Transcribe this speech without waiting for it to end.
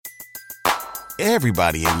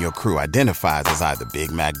Everybody in your crew identifies as either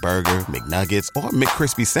Big Mac Burger, McNuggets, or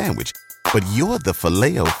McCrispy Sandwich. But you're the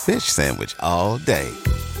Filet-O-Fish Sandwich all day.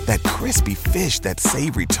 That crispy fish, that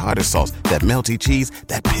savory tartar sauce, that melty cheese,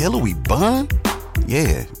 that pillowy bun.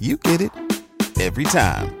 Yeah, you get it. Every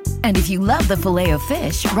time. And if you love the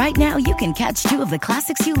Filet-O-Fish, right now you can catch two of the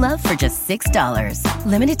classics you love for just $6.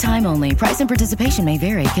 Limited time only. Price and participation may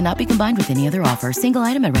vary. Cannot be combined with any other offer. Single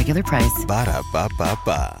item at regular price.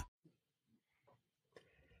 Ba-da-ba-ba-ba.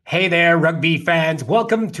 Hey there, rugby fans.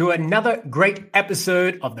 Welcome to another great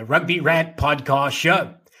episode of the Rugby Rant podcast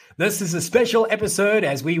show. This is a special episode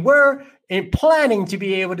as we were planning to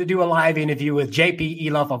be able to do a live interview with JP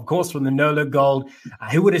Eloff, of course, from the NOLA Gold,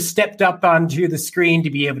 who would have stepped up onto the screen to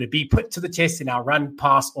be able to be put to the test in our run,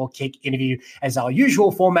 pass, or kick interview as our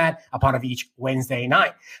usual format, a part of each Wednesday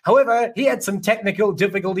night. However, he had some technical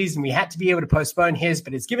difficulties and we had to be able to postpone his,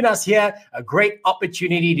 but it's given us here a great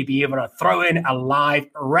opportunity to be able to throw in a live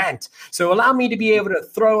rant. So allow me to be able to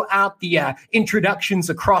throw out the introductions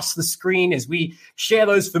across the screen as we share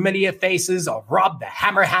those familiar faces of Rob the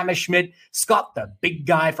Hammer Hammerschmidt, Scott, the big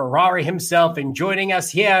guy Ferrari himself, and joining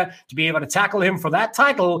us here to be able to tackle him for that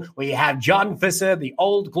title, we have John Visser, the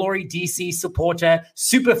Old Glory DC supporter,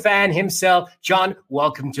 super fan himself. John,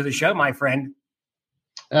 welcome to the show, my friend.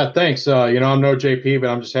 Thanks. I'm no JP, but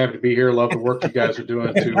I'm just happy to be here. Love the work you guys are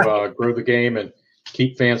doing to grow the game and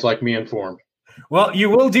keep fans like me informed. Well, you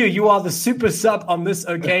will do. You are the super sub on this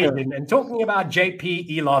occasion. And talking about JP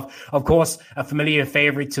Eloff, of course, a familiar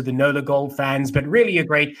favorite to the NOLA Gold fans, but really a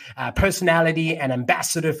great personality and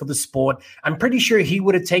ambassador for the sport. I'm pretty sure he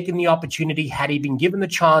would have taken the opportunity had he been given the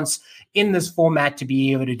chance in this format to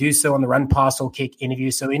be able to do so on the run, pass, or kick interview.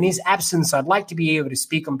 So in his absence, I'd like to be able to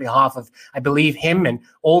speak on behalf of, I believe, him and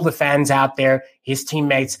all the fans out there, his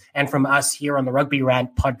teammates, and from us here on the Rugby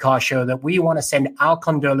Rant podcast show that we want to send our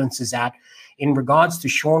condolences out in regards to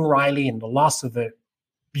Sean Riley and the loss of a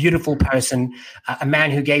beautiful person, a man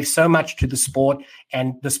who gave so much to the sport,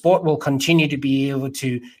 and the sport will continue to be able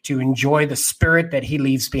to enjoy the spirit that he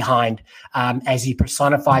leaves behind as he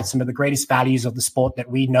personified some of the greatest values of the sport that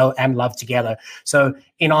we know and love together. So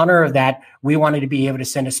in honor of that, we wanted to be able to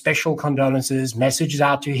send a special condolences, messages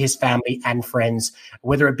out to his family and friends,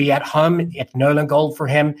 whether it be at home at NOLA Gold for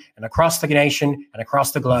him and across the nation and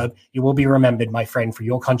across the globe. You will be remembered, my friend, for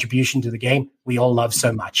your contribution to the game we all love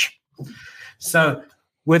so much. So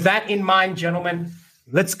with that in mind, gentlemen,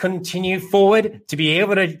 let's continue forward to be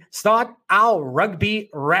able to start our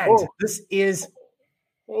rugby rant. Oh. This is...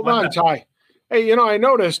 Hold on, Ty. Hey, I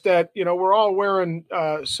noticed that, we're all wearing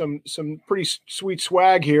some pretty sweet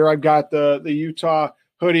swag here. I've got the Utah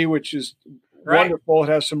hoodie, which is wonderful. It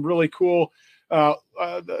has some really cool,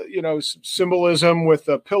 symbolism with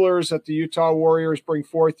the pillars that the Utah Warriors bring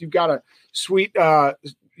forth. You've got a sweet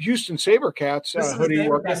Houston SaberCats hoodie.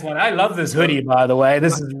 This one. I love this hoodie, by the way.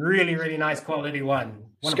 This is really, really nice quality one.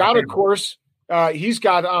 Scott, of course, he's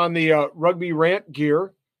got on the Rugby Rant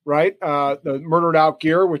gear, right? The Murdered Out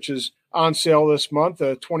gear, which is on sale this month,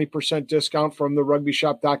 a 20% discount from the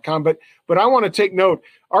rugbyshop.com. But I want to take note.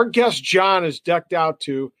 Our guest, John, is decked out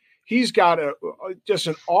too. He's got just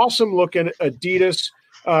an awesome looking Adidas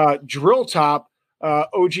drill top,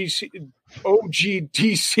 OGDC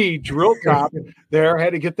drill top there.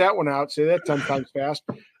 Had to get that one out. Say that 10 times fast.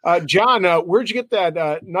 John, where'd you get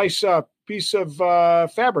that nice piece of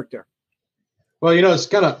fabric there? Well, it's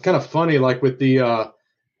kind of funny. Like with the,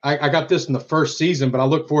 I got this in the first season, but I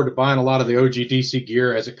look forward to buying a lot of the OGDC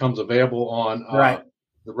gear as it comes available on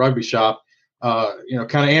the Rugby Shop. Kind of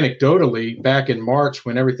anecdotally, back in March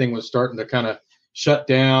when everything was starting to kind of shut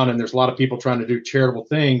down and there's a lot of people trying to do charitable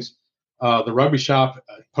things, the Rugby Shop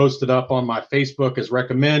posted up on my Facebook as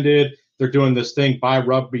recommended. They're doing this thing, Buy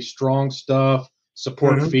Rugby Strong stuff,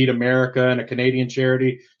 support Feed America and a Canadian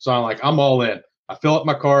charity. So I'm all in. I fill up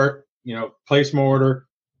my cart, place my order,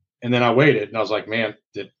 and then I waited. And I was like, man,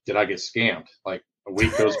 did I get scammed? Like a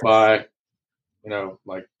week goes by, 2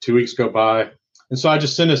 weeks go by. And so I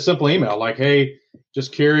just sent a simple email like, hey,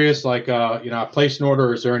 just curious, I placed an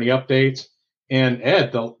order. Is there any updates? And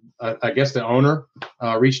Ed, I guess the owner,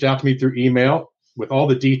 reached out to me through email with all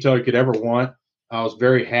the detail you could ever want. I was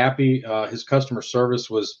very happy. His customer service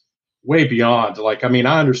was way beyond.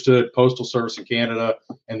 I understood Postal Service in Canada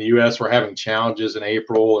and the U.S. were having challenges in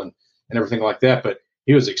April and everything like that. But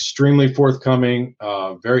he was extremely forthcoming,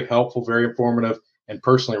 very helpful, very informative, and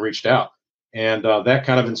personally reached out. And that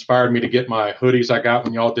kind of inspired me to get my hoodies I got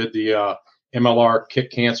when y'all did the MLR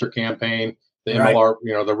Kick Cancer campaign, the MLR,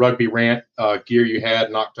 the Rugby Rant gear you had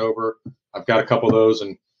in October. I've got a couple of those,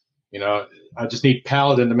 and I just need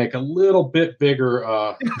Paladin to make a little bit bigger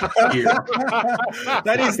gear.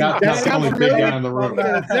 That sounds familiar. Big guy in the room.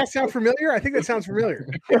 Does that sound familiar? I think that sounds familiar.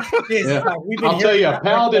 Yeah. I'll tell you,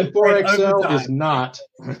 Paladin 4XL is not.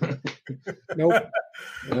 Nope.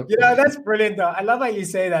 That's brilliant, though. I love how you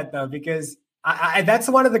say that, though, because I that's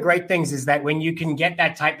one of the great things is that when you can get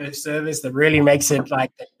that type of service that really makes it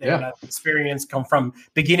like the experience come from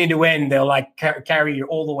beginning to end, they'll like carry you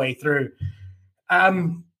all the way through.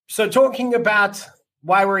 So talking about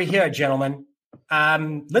why we're here, gentlemen,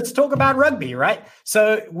 let's talk about rugby, right?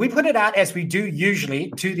 So we put it out, as we do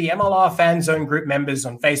usually, to the MLR Fan Zone group members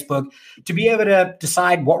on Facebook to be able to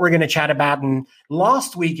decide what we're going to chat about. And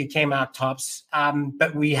last week it came out tops,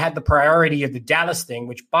 but we had the priority of the Dallas thing,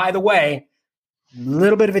 which, by the way, a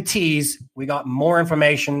little bit of a tease. We got more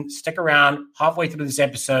information. Stick around. Halfway through this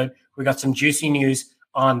episode, we got some juicy news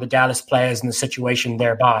on the Dallas players and the situation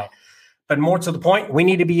thereby. But more to the point, we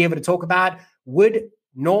need to be able to talk about, would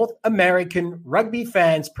North American rugby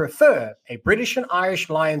fans prefer a British and Irish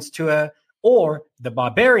Lions tour or the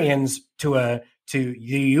Barbarians tour to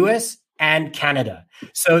the US and Canada?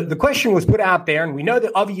 So the question was put out there, and we know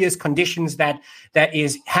the obvious conditions that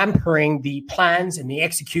is hampering the plans and the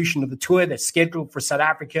execution of the tour that's scheduled for South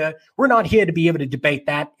Africa. We're not here to be able to debate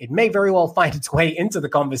that. It may very well find its way into the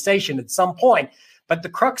conversation at some point. But the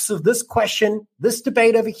crux of this question, this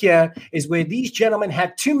debate over here, is where these gentlemen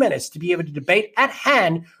have 2 minutes to be able to debate at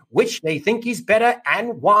hand which they think is better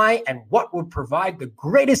and why, and what would provide the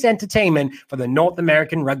greatest entertainment for the North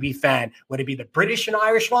American rugby fan. Would it be the British and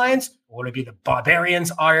Irish Lions, or would it be the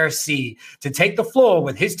Barbarians IRC? To take the floor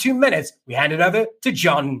with his 2 minutes, we hand it over to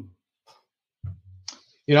John.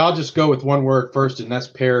 I'll just go with one word first, and that's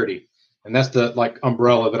parity. And that's the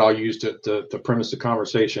umbrella that I'll use to premise the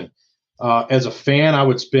conversation. As a fan, I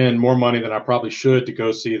would spend more money than I probably should to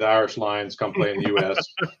go see the Irish Lions come play in the U.S.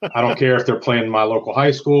 I don't care if they're playing my local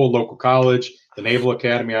high school, local college, the Naval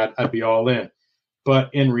Academy, I'd be all in.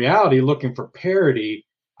 But in reality, looking for parity,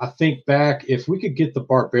 I think back, if we could get the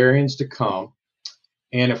Barbarians to come,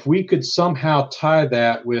 and if we could somehow tie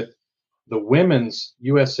that with the women's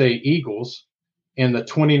USA Eagles and the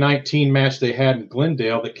 2019 match they had in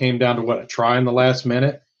Glendale that came down to a try in the last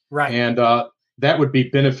minute. Right. And that would be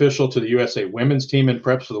beneficial to the USA women's team in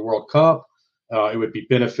preps for the World Cup. It would be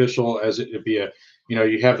beneficial as it would be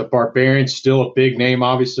you have the Barbarians, still a big name,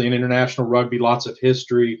 obviously, in international rugby, lots of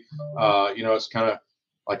history. It's kind of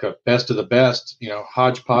like a best of the best,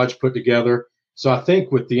 hodgepodge put together. So I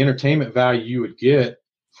think with the entertainment value you would get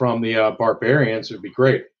from the Barbarians, it would be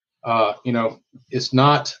great. It's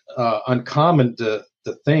not uncommon to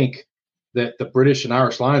think that the British and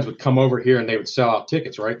Irish Lions would come over here and they would sell out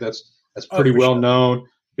tickets, right? That's pretty well known,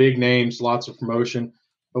 big names, lots of promotion.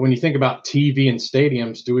 But when you think about TV and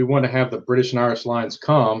stadiums, do we want to have the British and Irish Lions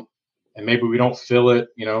come and maybe we don't fill it,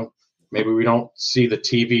 maybe we don't see the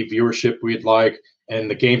TV viewership we'd like, and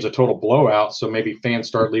the game's a total blowout, so maybe fans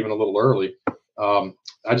start leaving a little early. I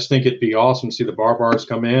just think it'd be awesome to see the Barbars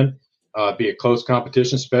come in, be a close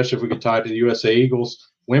competition, especially if we could tie it to the USA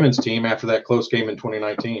Eagles women's team after that close game in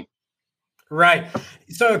 2019. Right.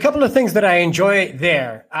 So a couple of things that I enjoy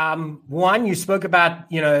there. One, you spoke about,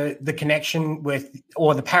 the connection with,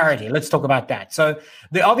 or the parity. Let's talk about that. So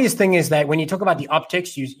the obvious thing is that when you talk about the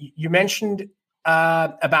optics, you mentioned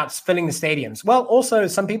about filling the stadiums. Well, also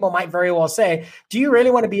some people might very well say, do you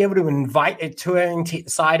really want to be able to invite a touring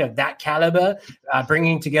side of that caliber,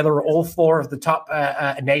 bringing together all four of the top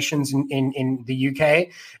nations in the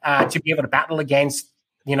UK to be able to battle against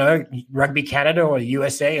Rugby Canada or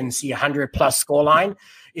USA and see 100+ scoreline?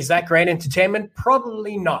 Is that great entertainment?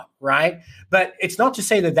 Probably not, right? But it's not to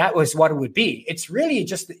say that was what it would be. It's really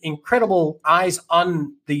just incredible eyes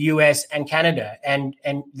on the US and Canada, and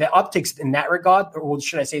the optics in that regard, or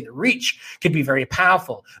should I say the reach, could be very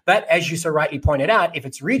powerful. But as you so rightly pointed out, if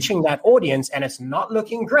it's reaching that audience and it's not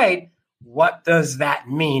looking great, what does that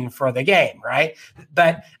mean for the game, right?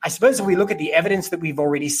 But I suppose if we look at the evidence that we've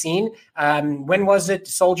already seen, when was it?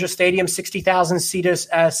 Soldier Stadium, 60,000 seaters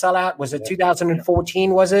sellout. Was it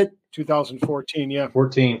 2014? Was it 2014? Yeah,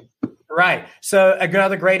 14. Right. So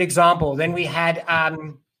another great example. Then we had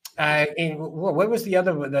what was the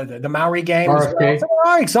other, the Maori game? Well. So there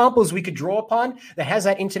are examples we could draw upon that has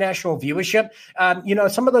that international viewership.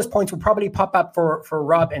 Some of those points will probably pop up for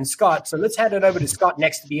Rob and Scott. So let's hand it over to Scott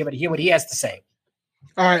next to be able to hear what he has to say.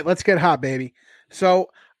 All right, let's get hot, baby.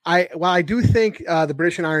 So I do think the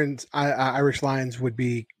British and Irish Lions would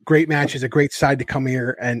be great matches, a great side to come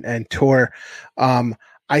here and tour.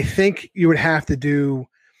 I think you would have to do,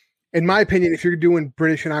 in my opinion, if you're doing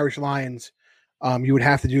British and Irish Lions, you would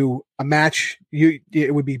have to do a match.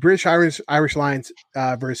 It would be British Irish Lions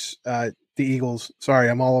versus the Eagles. Sorry,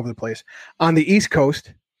 I'm all over the place. On the East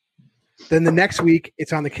Coast. Then the next week,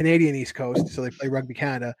 it's on the Canadian East Coast, so they play Rugby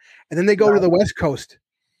Canada. And then they go to the West Coast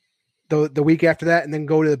the week after that, and then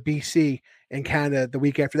go to the BC and Canada the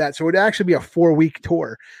week after that. So it would actually be a 4-week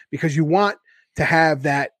tour because you want to have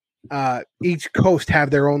that each coast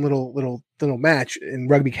have their own little match in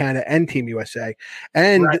Rugby Canada and Team USA.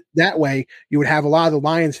 And that way you would have a lot of the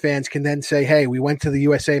Lions fans can then say, hey, we went to the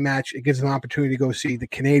USA match. It gives them an opportunity to go see the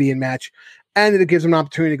Canadian match. And it gives them an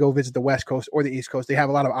opportunity to go visit the West Coast or the East Coast. They have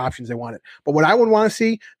a lot of options they want it. But what I would want to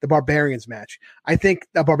see, the Barbarians match. I think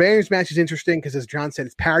the Barbarians match is interesting because, as John said,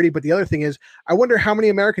 it's parity. But the other thing is, I wonder how many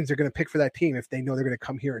Americans are going to pick for that team if they know they're going to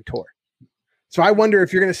come here and tour. So I wonder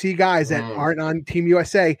if you're going to see guys that aren't on Team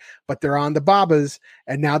USA, but they're on the Babas,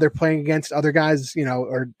 and now they're playing against other guys,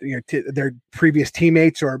 or their previous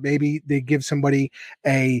teammates, or maybe they give somebody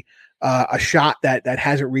a shot that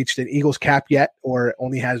hasn't reached an Eagles cap yet, or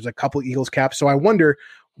only has a couple Eagles caps. So I wonder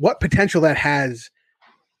what potential that has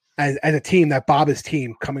as a team, that Babas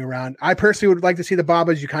team coming around. I personally would like to see the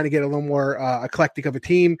Babas. You kind of get a little more eclectic of a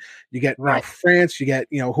team. You get France, you get,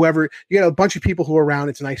 whoever, you get a bunch of people who are around.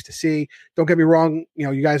 It's nice to see. Don't get me wrong.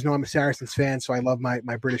 You guys know I'm a Saracens fan, so I love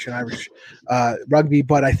my British and Irish rugby,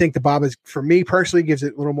 but I think the Babas, for me personally, gives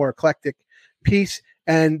it a little more eclectic piece.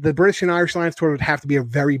 And the British and Irish Lions tour would have to be a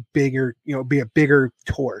very bigger, be a bigger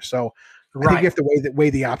tour. So I think you have to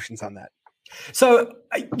weigh the options on that. So,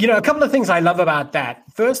 a couple of things I love about that.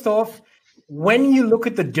 First off, when you look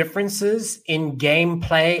at the differences in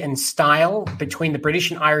gameplay and style between the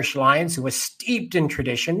British and Irish Lions, who are steeped in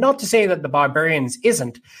tradition, not to say that the Barbarians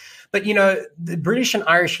isn't, but, the British and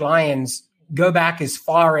Irish Lions go back as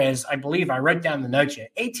far as, I believe I wrote down the note here,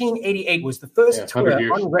 1888 was the first tour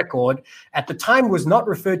on record. At the time was not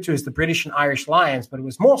referred to as the British and Irish Lions, but it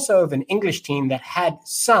was more so of an English team that had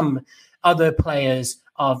some other players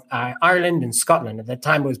of Ireland and Scotland. At that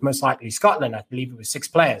time, it was most likely Scotland. I believe it was 6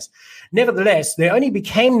 players. Nevertheless, they only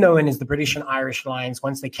became known as the British and Irish Lions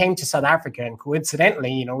once they came to South Africa. And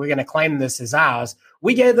coincidentally, we're going to claim this as ours.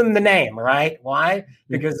 We gave them the name, right? Why?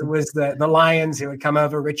 Because it was the Lions who had come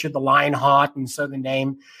over, Richard the Lionheart. And so the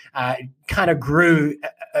name kind of grew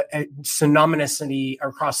synonymously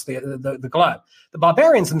across the globe. The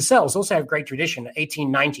Barbarians themselves also have great tradition.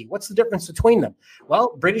 1890. What's the difference between them?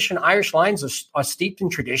 Well, British and Irish Lions are steeped in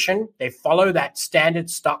tradition. They follow that standard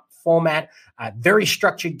stock format, very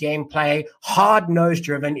structured gameplay, hard-nosed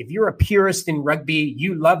driven. If you're a purist in rugby,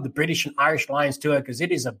 you love the British and Irish Lions tour because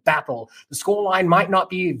it is a battle. The scoreline might not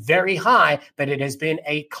be very high, but it has been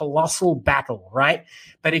a colossal battle, right?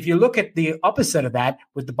 But if you look at the opposite of that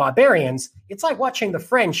with the Barbarians, it's like watching the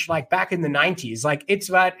French like back in the 90s. Like it's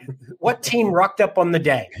about what team rocked up on the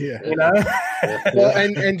day, Well,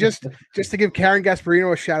 and just to give Karen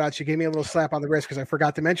Gasparino a shout out, she gave me a little slap on the wrist because I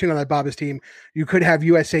forgot to mention on that Babas team, you could have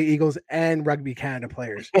USA Eagles and Rugby Canada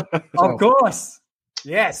players. Of course.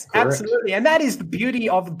 Yes, correct. Absolutely. And that is the beauty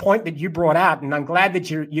of the point that you brought out. And I'm glad that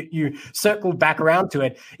you circled back around to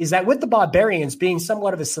it, is that with the Barbarians being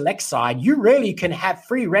somewhat of a select side, you really can have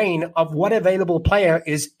free reign of what available player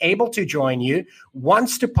is able to join you,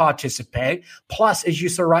 wants to participate. Plus, as you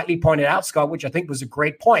so rightly pointed out, Scott, which I think was a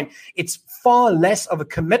great point, it's far less of a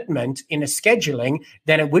commitment in a scheduling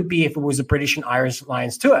than it would be if it was a British and Irish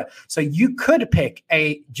Lions tour. So you could pick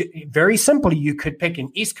very simply, you could pick an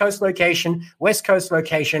East Coast location, West Coast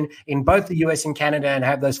location in both the US and Canada and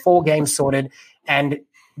have those 4 games sorted, and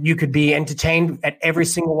you could be entertained at every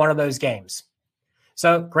single one of those games.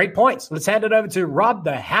 So great points. Let's hand it over to Rob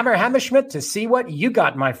the Hammerschmidt to see what you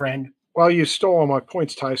got, my friend. Well, you stole all my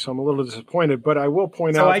points, Ty, so I'm a little disappointed, but I will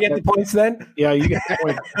point out. So I get the points then? Yeah, you get the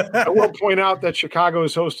point. I will point out that Chicago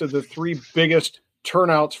has hosted the 3 biggest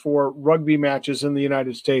turnouts for rugby matches in the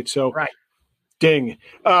United States. So, ding.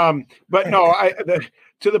 But no,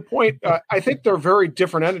 to the point, I think they're very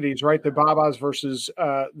different entities, right? The Babas versus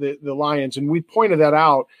the Lions, and we pointed that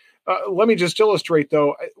out. Let me just illustrate,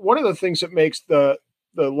 though. One of the things that makes the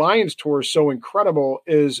Lions tour so incredible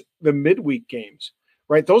is the midweek games,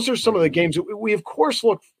 right? Those are some of the games that we of course,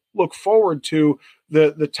 look forward to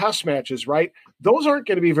the test matches, right? Those aren't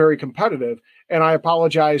going to be very competitive. And I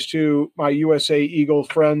apologize to my USA Eagle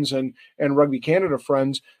friends and Rugby Canada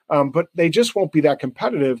friends, but they just won't be that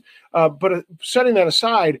competitive. But setting that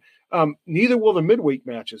aside, Neither will the midweek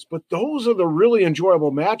matches, but those are the really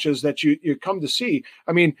enjoyable matches that you come to see.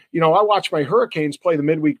 I mean, I watched my Hurricanes play the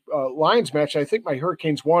midweek Lions match. I think my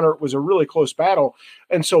Hurricanes won, or it was a really close battle.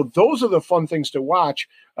 And so those are the fun things to watch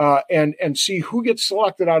and see who gets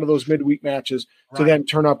selected out of those midweek matches to then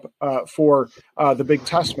turn up for the big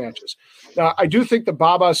test matches. I do think the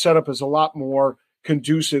Baba setup is a lot more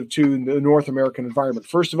conducive to the North American environment.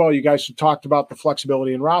 First of all, you guys have talked about the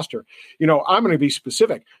flexibility in roster. I'm going to be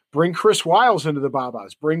specific. Bring Chris Wiles into the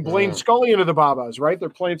Babas. Bring Blaine Scully into the Babas, right? They're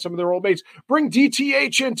playing some of their old mates. Bring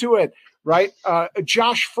DTH into it, right?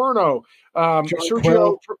 Josh Furno,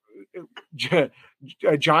 Sergio,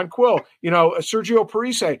 John Quill, Sergio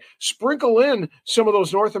Parise. Sprinkle in some of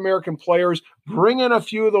those North American players. Bring in a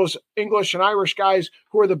few of those English and Irish guys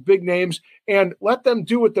who are the big names, and let them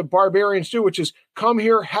do what the Barbarians do, which is come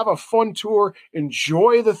here, have a fun tour,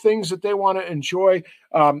 enjoy the things that they want to enjoy.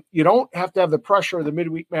 You don't have to have the pressure of the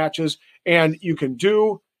midweek matches, and you can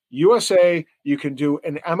do USA, you can do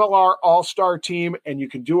an MLR all-star team, and you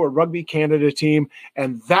can do a Rugby Canada team,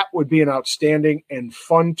 and that would be an outstanding and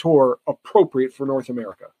fun tour appropriate for North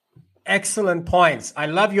America. Excellent points. I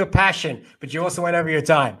love your passion, but you also went over your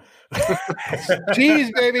time.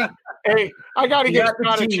 Jeez, baby. Hey, I got to give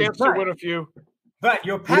Scott a chance to win a few. But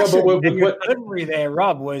your passion and your delivery there,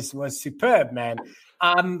 Rob, was superb, man.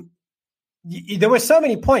 There were so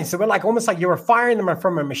many points. They were almost like you were firing them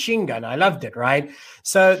from a machine gun. I loved it, right?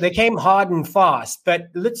 So they came hard and fast. But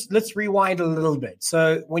let's rewind a little bit.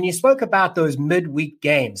 So when you spoke about those midweek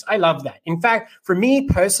games, I love that. In fact, for me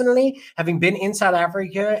personally, having been in South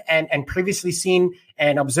Africa and previously seen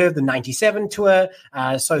and observed the 97 tour,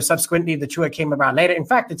 so subsequently the tour came about later. In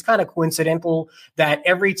fact, it's kind of coincidental that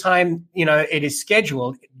every time it is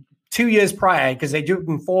scheduled 2 years prior, because they do it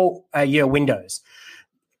in 4-year windows.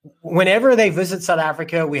 Whenever they visit South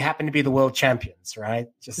Africa, we happen to be the world champions, right?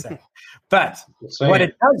 Just saying. But what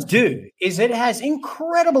it does do is it has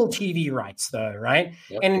incredible TV rights, though, right?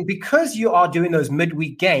 Yep. And because you are doing those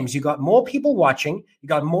midweek games, you got more people watching, you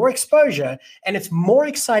got more exposure, and it's more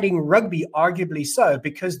exciting rugby, arguably so,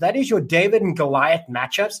 because that is your David and Goliath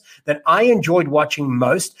matchups that I enjoyed watching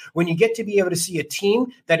most. When you get to be able to see a team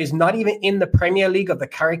that is not even in the Premier League of the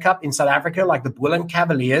Currie Cup in South Africa, like the Bullen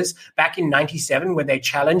Cavaliers back in 97, where they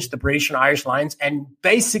challenged the British and Irish Lions and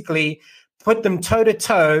basically put them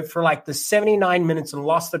toe-to-toe for the 79 minutes and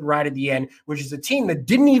lost it right at the end, which is a team that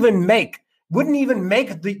wouldn't even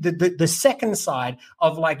make the second side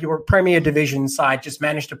of your Premier Division side, just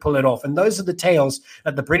managed to pull it off. And those are the tales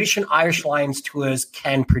that the British and Irish Lions tours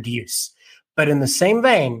can produce. But in the same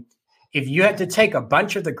vein, if you had to take a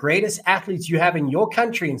bunch of the greatest athletes you have in your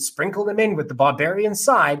country and sprinkle them in with the Barbarian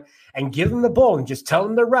side and give them the ball and just tell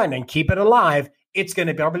them to run and keep it alive, it's going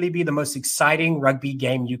to probably be the most exciting rugby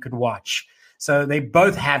game you could watch. So they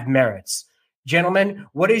both have merits. Gentlemen,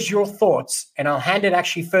 what is your thoughts? And I'll hand it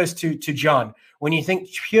actually first to John. When you think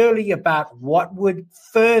purely about what would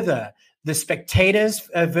further the spectators'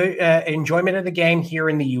 enjoyment of the game here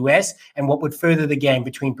in the US and what would further the game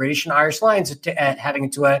between British and Irish Lions having a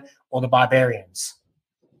tour or the Barbarians?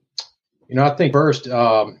 I think first,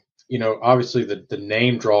 obviously the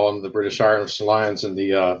name draw on the British Irish Lions and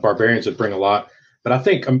the Barbarians would bring a lot. But I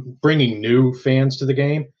think bringing new fans to the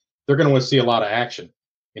game, they're going to want to see a lot of action.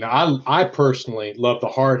 I personally love the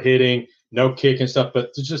hard hitting, no kicking stuff,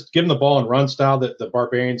 but to just give them the ball and run style that the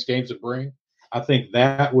Barbarians games would bring. I think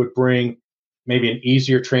that would bring maybe an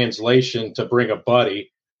easier translation to bring a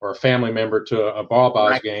buddy or a family member to a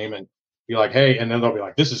Barbars game and be like, hey, and then they'll be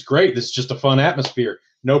like, this is great. This is just a fun atmosphere.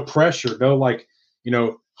 No pressure, no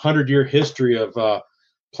 100-year history of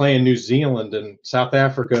playing New Zealand and South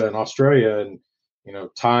Africa and Australia and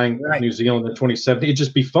tying New Zealand in 2017. It'd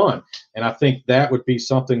just be fun. And I think that would be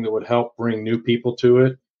something that would help bring new people to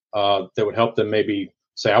it, that would help them maybe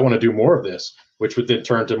say, I want to do more of this, which would then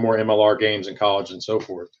turn to more MLR games in college and so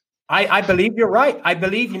forth. I believe you're right. I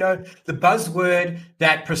believe, the buzzword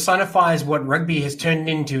that personifies what rugby has turned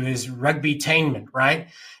into is rugby-tainment, right?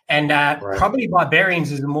 And probably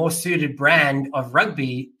Barbarians is a more suited brand of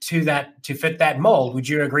rugby to fit that mold. Would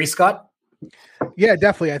you agree, Scott? Yeah,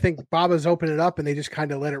 definitely. I think Baba's opened it up and they just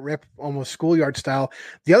kind of let it rip almost schoolyard style.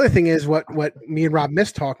 The other thing is what me and Rob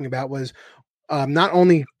missed talking about was not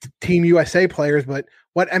only Team USA players, but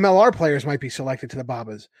what MLR players might be selected to the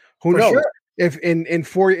Babas. Who knows? Sure. If in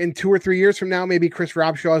 2 or 3 years from now, maybe Chris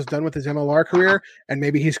Robshaw is done with his MLR career and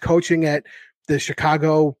maybe he's coaching at the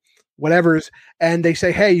Chicago whatever's, and they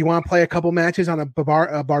say, hey, you want to play a couple matches on a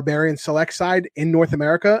Barbarian Select side in North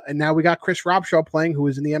America? And now we got Chris Robshaw playing, who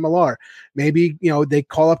is in the MLR. Maybe, they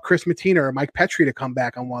call up Chris Mattina or Mike Petrie to come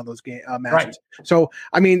back on one of those matches. Right. So,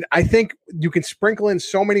 I mean, I think you can sprinkle in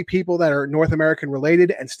so many people that are North American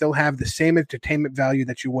related and still have the same entertainment value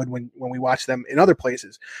that you would when we watch them in other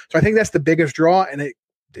places. So I think that's the biggest draw. And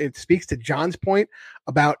it speaks to John's point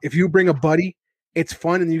about if you bring a buddy, it's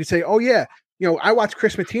fun. And you can say, oh yeah, I watched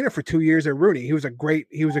Chris Mattina for 2 years at Rooney. He was a great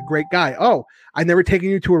guy. Oh, I've never taken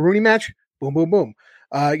you to a Rooney match. Boom, boom, boom.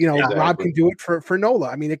 Exactly. Rob can do it for Nola.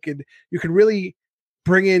 I mean, you could really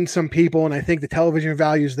bring in some people, and I think the television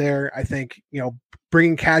value is there. I think,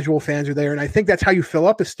 bringing casual fans are there. And I think that's how you fill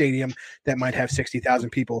up a stadium that might have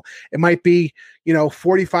 60,000 people. It might be,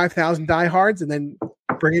 45,000 diehards, and then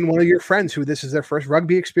bring in one of your friends who this is their first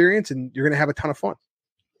rugby experience, and you're going to have a ton of fun.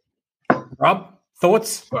 Rob?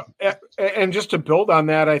 Thoughts? And just to build on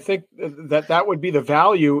that, I think that would be the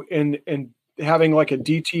value in having like a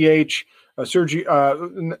DTH, Sergi,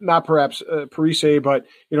 not perhaps Parise, but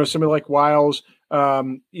somebody like Wiles,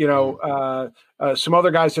 some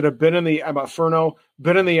other guys that have been in the Furno,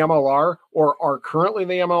 been in the MLR, or are currently in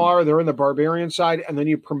the MLR. They're in the Barbarian side, and then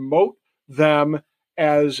you promote them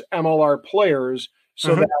as MLR players,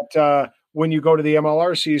 so that when you go to the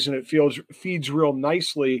MLR season, it feeds real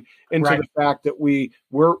nicely into the fact that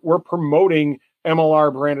we're promoting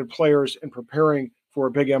MLR branded players and preparing for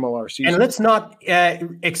a big MLR season. And let's not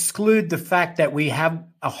exclude the fact that we have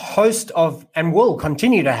a host of, and will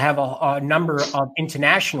continue to have a number of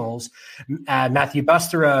internationals, Matthew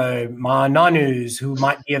Bustero, Ma Nanus, who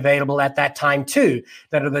might be available at that time too,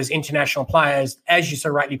 that are those international players, as you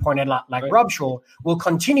so rightly pointed out, like Robshaw, will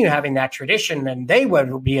continue having that tradition, and they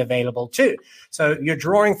will be available too. So you're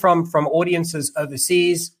drawing from audiences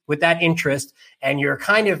overseas with that interest, and you're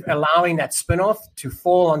kind of allowing that spinoff to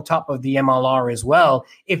fall on top of the MLR as well,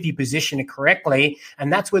 if you position it correctly.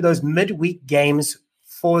 And that's where those midweek games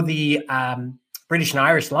for the British and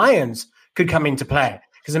Irish Lions could come into play.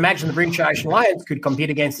 Because imagine the British and Irish Lions could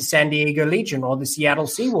compete against the San Diego Legion or the Seattle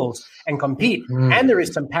Seawolves and compete. And there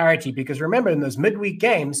is some parity, because remember, in those midweek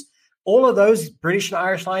games, all of those British and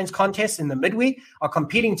Irish Lions contests in the midweek are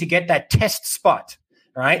competing to get that test spot.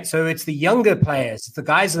 Right. So it's the younger players, it's the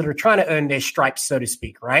guys that are trying to earn their stripes, so to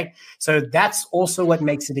speak. Right. So that's also what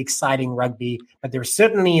makes it exciting rugby. But there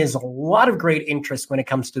certainly is a lot of great interest when it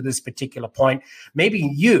comes to this particular point.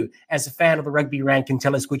 Maybe you, as a fan of the Rugby Rant, can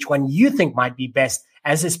tell us which one you think might be best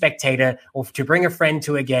as a spectator, or to bring a friend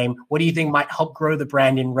to a game. What do you think might help grow the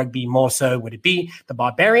brand in rugby more so? Would it be the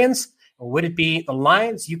Barbarians, or would it be the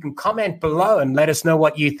Lions? You can comment below and let us know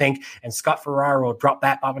what you think. And Scott Ferrara will drop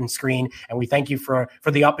that up on screen. And we thank you for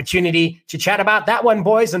the opportunity to chat about that one,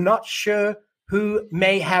 boys. I'm not sure who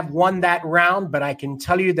may have won that round, but I can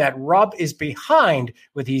tell you that Rob is behind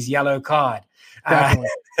with his yellow card. Definitely.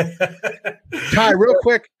 Ty, real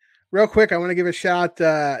quick, I want to give a shout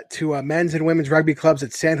out to men's and women's rugby clubs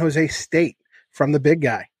at San Jose State from the big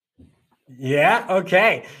guy. Yeah,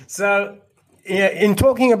 okay. So in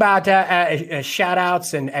talking about shout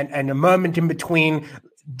outs and a moment in between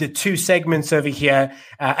the two segments over here,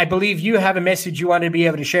 I believe you have a message you want to be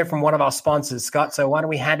able to share from one of our sponsors, Scott. So why don't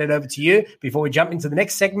we hand it over to you before we jump into the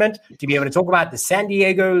next segment to be able to talk about the San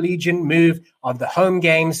Diego Legion move of the home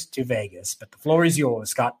games to Vegas. But the floor is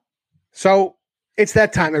yours, Scott. So it's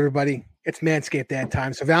that time, everybody. It's Manscaped ad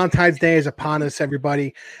time. So Valentine's Day is upon us,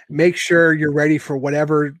 everybody. Make sure you're ready for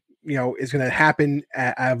whatever is going to happen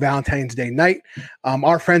at Valentine's Day night.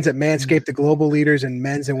 Our friends at Manscaped, the global leaders in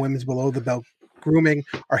men's and women's below the belt grooming,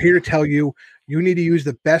 are here to tell you need to use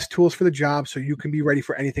the best tools for the job so you can be ready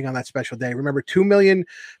for anything on that special day. Remember, 2 million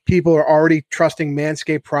people are already trusting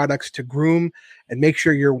Manscaped products to groom, and make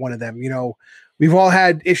sure you're one of them. We've all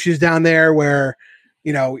had issues down there where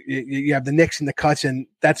you have the nicks and the cuts, and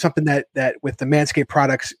that's something that with the Manscaped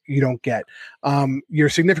products you don't get. Your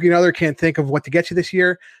significant other can't think of what to get you this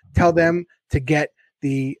year. Tell them to get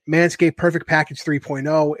the Manscaped Perfect Package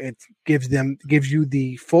 3.0. It gives you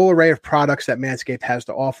the full array of products that Manscaped has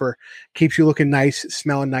to offer. Keeps you looking nice,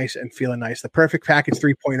 smelling nice, and feeling nice. The Perfect Package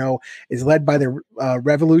 3.0 is led by the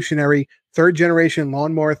revolutionary third generation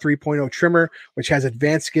Lawnmower 3.0 trimmer, which has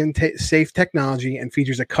advanced skin safe technology and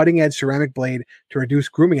features a cutting edge ceramic blade to reduce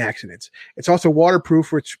grooming accidents. It's also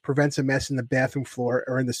waterproof, which prevents a mess in the bathroom floor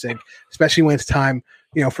or in the sink, especially when it's time,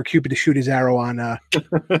 for Cupid to shoot his arrow on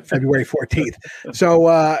February 14th.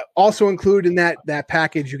 So also included in that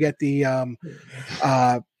package, you get the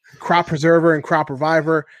crop preserver and crop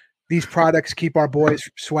reviver. these products keep our boys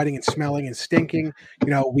sweating and smelling and stinking.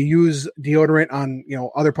 We use deodorant on,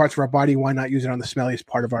 other parts of our body. Why not use it on the smelliest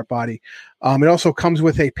part of our body? It also comes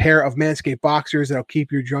with a pair of Manscaped boxers that'll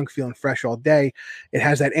keep your junk feeling fresh all day. It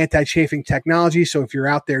has that anti-chafing technology. So if you're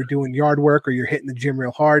out there doing yard work or you're hitting the gym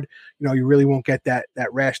real hard, you really won't get that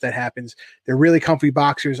rash that happens. They're really comfy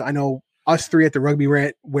boxers. I know us three at the Rugby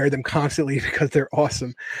Rant wear them constantly because they're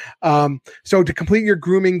awesome. So to complete your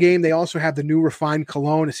grooming game, they also have the new Refined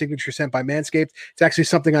Cologne, a signature scent by Manscaped. It's actually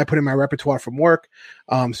something I put in my repertoire from work.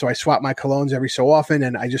 So I swap my colognes every so often,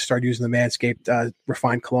 and I just started using the Manscaped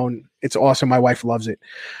Refined Cologne. It's awesome. My wife loves it.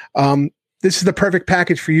 This is the perfect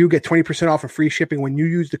package for you. Get 20% off of free shipping when you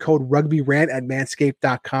use the code RugbyRant at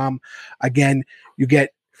manscaped.com. Again, you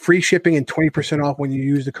get free shipping and 20% off when you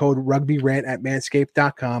use the code RugbyRant at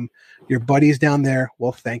manscaped.com. Your buddies down there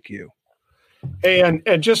will thank you. And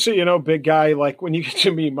just so you know, big guy, like when you get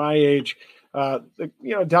to be my age,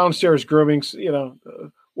 downstairs grooming,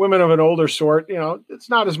 women of an older sort, it's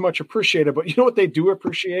not as much appreciated, but you know what they do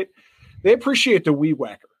appreciate? They appreciate the weed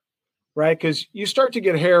whacker, right? Because you start to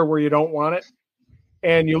get hair where you don't want it,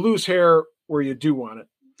 and you lose hair where you do want it.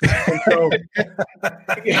 And so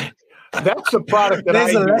that's the product that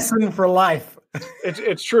There's a lesson for life.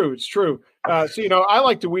 It's true. It's true. So, I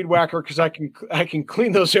like the weed whacker because I can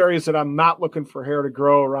clean those areas that I'm not looking for hair to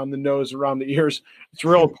grow around the nose, around the ears. It's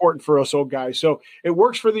real important for us old guys. So it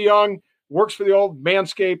works for the young, works for the old.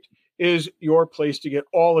 Manscaped is your place to get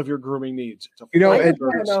all of your grooming needs.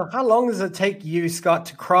 How long does it take you, Scott,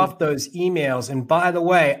 to craft those emails? And by the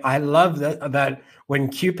way, I love that when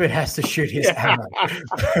Cupid has to shoot his arrow.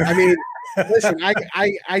 I mean, listen,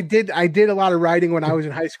 I did a lot of writing when I was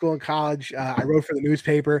in high school and college. I wrote for the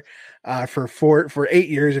newspaper for 8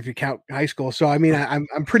 years if you count high school. So I mean,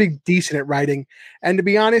 I'm pretty decent at writing. And to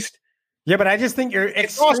be honest, yeah, but I just think you're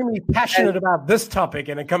extremely passionate about this topic,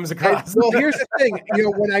 and it comes across. Well, here's the thing,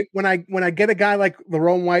 when I get a guy like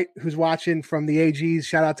Lerome White who's watching from the AGs,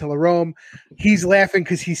 shout out to Lerome, he's laughing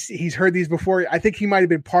because he's heard these before. I think he might have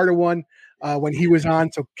been part of one. When he was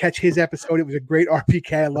on, so catch his episode. It was a great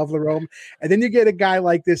RPK. I love Lerome. And then you get a guy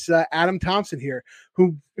like this Adam Thompson here,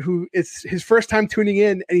 who it's his first time tuning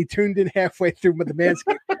in, and he tuned in halfway through with the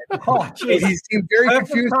Manscaped. He seemed very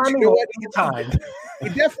confused. He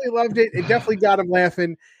definitely loved it. It definitely got him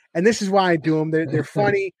laughing. And this is why I do them. They're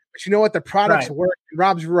funny, but you know what? The products work. And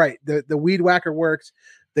Rob's right. The weed whacker works.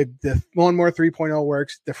 The Lawnmower 3.0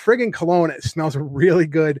 works. The friggin' cologne, it smells really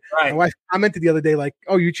good. Right. My wife commented the other day, like,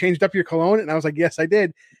 "Oh, you changed up your cologne?" And I was like, "Yes, I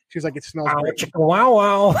did." She was like, "It smells great."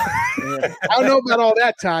 Wow. Yeah. I don't know about all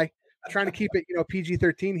that, Ty. I'm trying to keep it,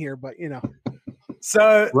 PG-13 here, but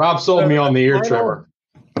So Rob sold me on the ear trimmer.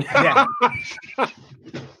 Yeah.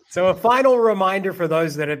 So a final reminder for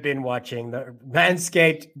those that have been watching, the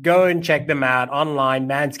Manscaped, go and check them out online,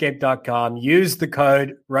 manscaped.com. Use the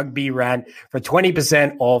code RugbyRant for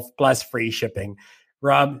 20% off plus free shipping.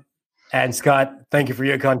 Rob and Scott, thank you for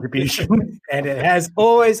your contribution. And it has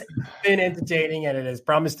always been entertaining, and it has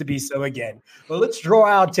promised to be so again. Well, let's draw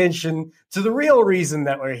our attention to the real reason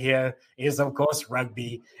that we're here is, of course,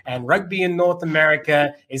 rugby. And rugby in North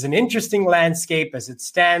America is an interesting landscape as it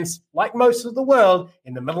stands, like most of the world,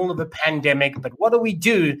 in the middle of a pandemic. But what do we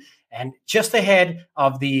do? And just ahead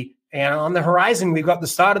of on the horizon, we've got the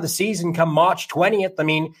start of the season come March 20th. I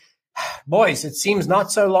mean, boys, it seems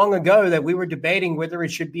not so long ago that we were debating whether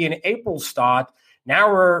it should be an April start.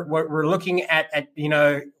 Now we're looking at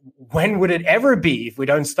when would it ever be if we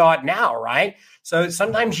don't start now, right? So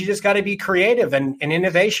sometimes you just got to be creative, and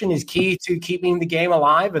innovation is key to keeping the game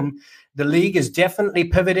alive. And the league is definitely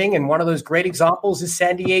pivoting. And one of those great examples is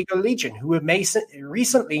San Diego Legion, who have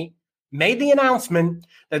recently made the announcement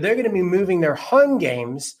that they're going to be moving their home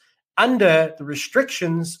games under the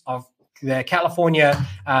restrictions of the California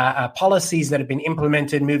policies that have been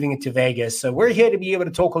implemented, moving it to Vegas. So we're here to be able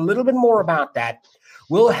to talk a little bit more about that.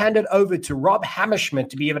 We'll hand it over to Rob Hammerschmidt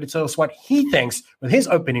to be able to tell us what he thinks with his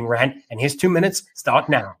opening rant, and his 2 minutes start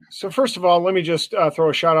now. So first of all, let me just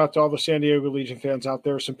throw a shout out to all the San Diego Legion fans out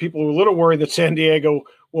there. Some people are a little worried that San Diego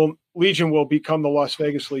Legion will become the Las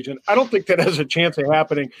Vegas Legion. I don't think that has a chance of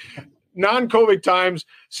happening. Non-COVID times,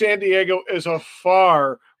 San Diego is a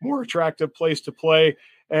far more attractive place to play.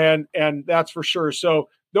 And that's for sure. So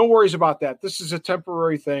no worries about that. This is a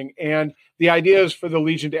temporary thing. And the idea is for the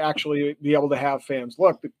Legion to actually be able to have fans.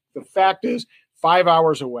 Look, the fact is 5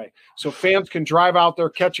 hours away. So fans can drive out there,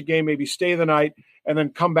 catch a game, maybe stay the night, and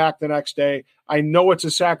then come back the next day. I know it's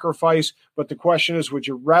a sacrifice, but the question is, would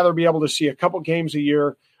you rather be able to see a couple games a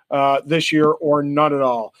year this year or none at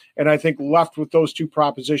all. And I think left with those two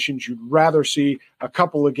propositions, you'd rather see a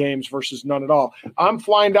couple of games versus none at all. I'm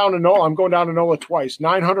flying down to NOLA. I'm going down to NOLA twice,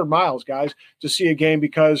 900 miles, guys, to see a game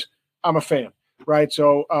because I'm a fan, right?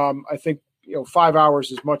 So I think 5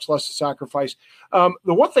 hours is much less a sacrifice. The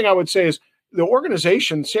one thing I would say is the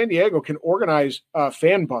organization, San Diego, can organize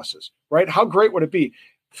fan buses, right? How great would it be?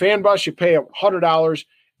 Fan bus, you pay $100,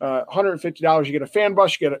 $150, you get a fan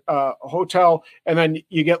bus, you get a hotel, and then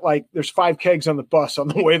you get there's 5 kegs on the bus on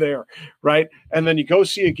the way there, right? And then you go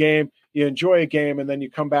see a game, you enjoy a game, and then you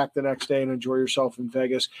come back the next day and enjoy yourself in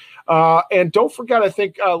Vegas. And don't forget, I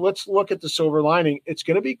think let's look at the silver lining. It's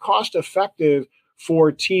going to be cost effective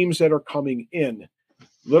for teams that are coming in.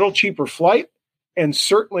 Little cheaper flight, and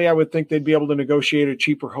certainly I would think they'd be able to negotiate a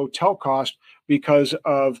cheaper hotel cost because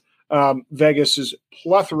of Vegas's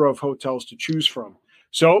plethora of hotels to choose from.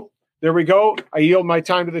 So there we go. I yield my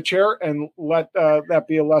time to the chair and let that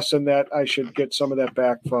be a lesson that I should get some of that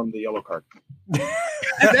back from the yellow card.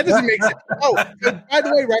 That doesn't make sense. Oh, by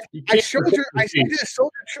the way, Ref, I did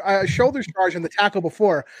a shoulder charge on the tackle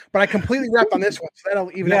before, but I completely repped on this one, so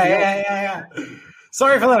that'll even out. Yeah.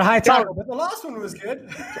 Sorry for that high tackle, but the last one was good.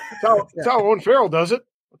 That's how Owen Farrell does it.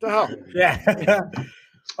 What the hell? Yeah.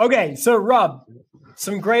 Okay, so Rob,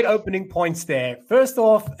 some great opening points there. First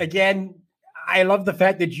off, again, I love the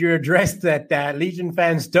fact that you addressed that Legion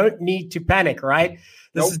fans don't need to panic, right?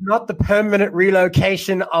 This is not the permanent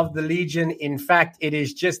relocation of the Legion. In fact, it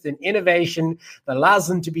is just an innovation that allows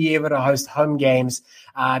them to be able to host home games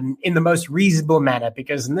in the most reasonable manner,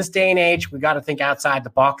 because in this day and age, we got to think outside the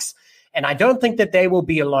box. And I don't think that they will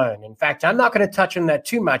be alone. In fact, I'm not going to touch on that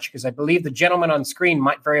too much because I believe the gentleman on screen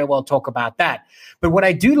might very well talk about that. But what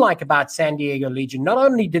I do like about San Diego Legion, not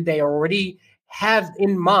only did they already have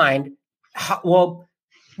in mind,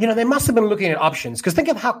 they must have been looking at options, because think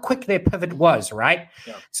of how quick their pivot was, right?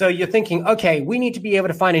 Yeah. So you're thinking, okay, we need to be able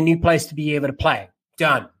to find a new place to be able to play.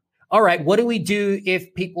 Done. All right, what do we do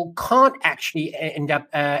if people can't actually end up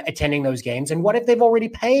attending those games? And what if they've already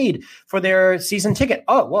paid for their season ticket?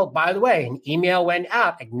 Oh, well, by the way, an email went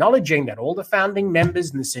out acknowledging that all the founding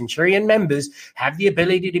members and the Centurion members have the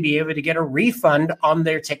ability to be able to get a refund on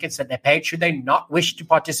their tickets that they paid should they not wish to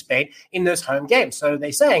participate in those home games. So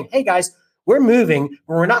they're saying, hey, guys, we're moving,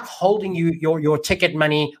 but we're not holding you your ticket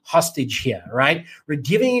money hostage here, right? We're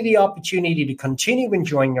giving you the opportunity to continue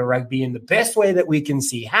enjoying your rugby in the best way that we can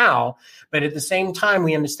see how, but at the same time,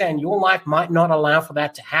 we understand your life might not allow for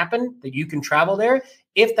that to happen, that you can travel there.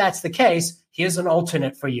 If that's the case, here's an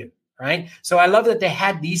alternate for you, right? So I love that they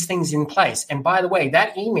had these things in place. And by the way,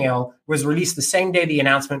 that email was released the same day the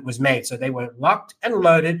announcement was made. So they were locked and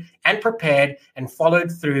loaded and prepared and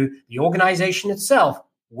followed through. The organization itself,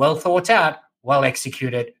 well thought out, well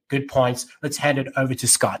executed, good points. Let's hand it over to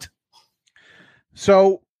Scott.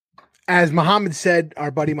 So, as Mohammed said,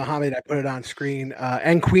 our buddy Mohammed, I put it on screen,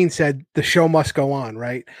 and Queen said, the show must go on,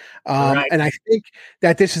 right? Right. And I think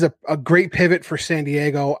that this is a great pivot for San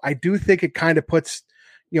Diego. I do think it kind of puts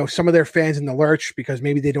some of their fans in the lurch because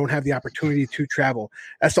maybe they don't have the opportunity to travel.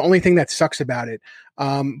 That's the only thing that sucks about it.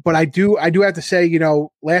 But I do have to say,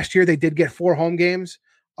 last year they did get 4 home games.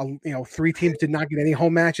 3 teams did not get any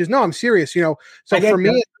home matches. No, I'm serious. So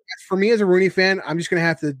for me as a Rooney fan, I'm just going to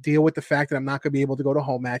have to deal with the fact that I'm not going to be able to go to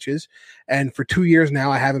home matches. And for 2 years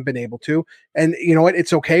now, I haven't been able to. And you know what?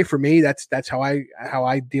 It's okay for me. That's how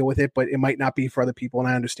I deal with it. But it might not be for other people, and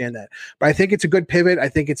I understand that. But I think it's a good pivot. I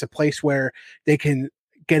think it's a place where they can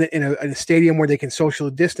get it in a stadium where they can social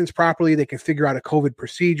distance properly. They can figure out a COVID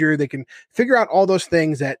procedure. They can figure out all those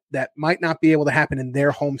things that might not be able to happen in their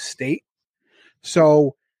home state.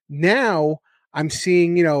 So now I'm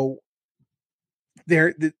seeing,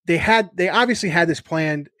 they obviously had this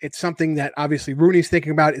planned. It's something that obviously Rooney's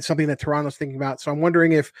thinking about. It's something that Toronto's thinking about. So I'm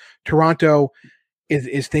wondering if Toronto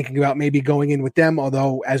is thinking about maybe going in with them.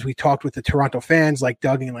 Although, as we talked with the Toronto fans like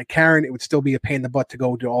Doug and like Karen, it would still be a pain in the butt to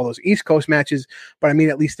go to all those East Coast matches. But I mean,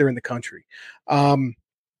 at least they're in the country.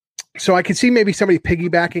 So I can see maybe somebody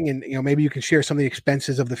piggybacking, and maybe you can share some of the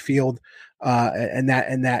expenses of the field, and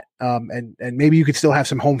maybe you could still have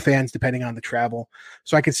some home fans depending on the travel.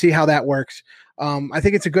 So I can see how that works. I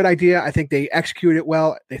think it's a good idea. I think they executed it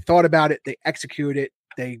well. They thought about it. They executed it.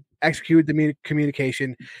 They executed the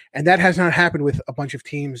communication, and that has not happened with a bunch of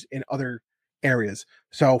teams in other areas.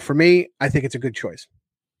 So for me, I think it's a good choice.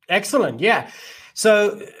 Excellent. Yeah.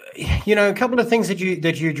 So a couple of things that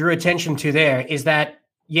you drew attention to there is that.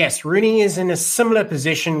 Yes, Rooney is in a similar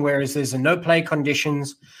position, whereas there's no play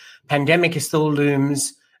conditions. Pandemic is still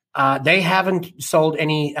looms. They haven't sold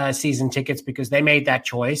any season tickets because they made that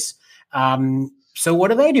choice. So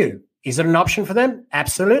what do? Is it an option for them?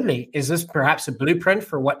 Absolutely. Is this perhaps a blueprint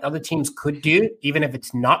for what other teams could do, even if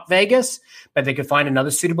it's not Vegas, but they could find another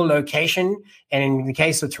suitable location? And in the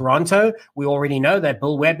case of Toronto, we already know that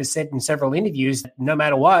Bill Webb has said in several interviews that no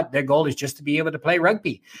matter what, their goal is just to be able to play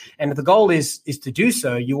rugby. And if the goal is to do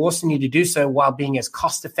so, you also need to do so while being as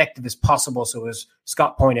cost effective as possible. So as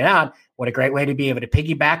Scott pointed out, what a great way to be able to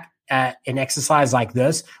piggyback an exercise like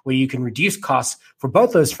this, where you can reduce costs for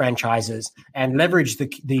both those franchises and leverage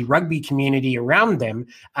the rugby community around them,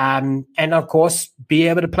 and of course be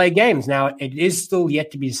able to play games. Now, it is still yet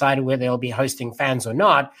to be decided whether they'll be hosting fans or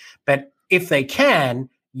not, but if they can,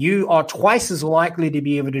 you are twice as likely to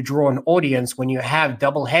be able to draw an audience when you have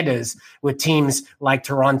double headers with teams like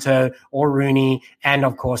Toronto or Rooney and,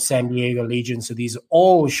 of course, San Diego Legion. So these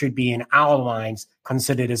all should be, in our minds,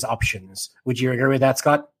 considered as options. Would you agree with that,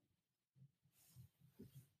 Scott?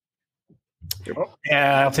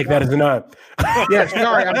 Yeah, I'll take that as a no. Yeah,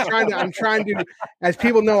 sorry. I'm trying to, as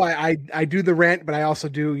people know, I do the rant, but I also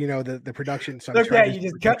do, the production. So okay, you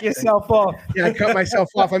just cut yourself off. Yeah, I cut myself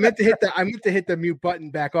off. I meant to hit the mute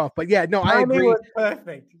button back off. But yeah, no, I agree.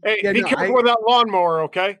 Perfect. Hey, be careful with that lawnmower,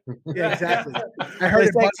 okay? Yeah, exactly. I heard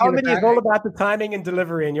it. Comedy is all about the timing and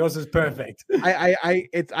delivery, and yours is perfect.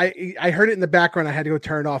 I heard it in the background. I had to go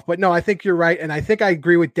turn it off. But no, I think you're right, and I think I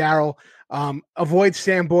agree with Daryl. Avoid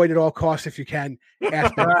Sam Boyd at all costs if you can.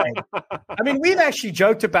 Right. I mean, we've actually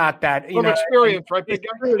joked about that. From experience, right? It's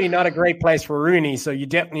really not a great place for Rooney, so you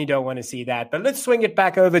definitely don't want to see that. But let's swing it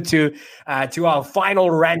back over to our final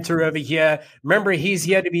ranter over here. Remember, he's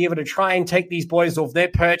here to be able to try and take these boys off their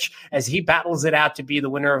perch as he battles it out to be the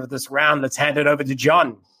winner of this round. Let's hand it over to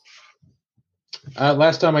John.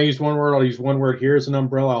 Last time I used one word, I'll use one word here as an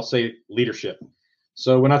umbrella. I'll say leadership.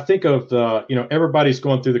 So when I think of everybody's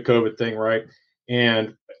going through the COVID thing, right?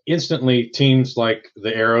 And instantly teams like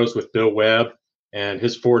the Arrows with Bill Webb and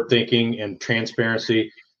his forward thinking and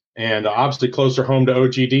transparency, and obviously closer home to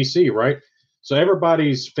OGDC, right? So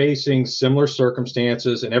everybody's facing similar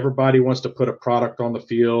circumstances, and everybody wants to put a product on the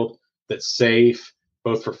field that's safe,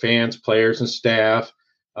 both for fans, players, and staff,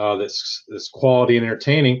 that's quality and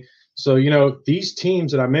entertaining. So, these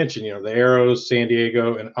teams that I mentioned, the Arrows, San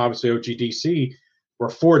Diego, and obviously OGDC, were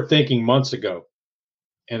forward thinking months ago,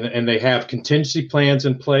 and they have contingency plans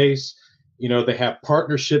in place. They have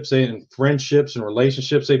partnerships and friendships and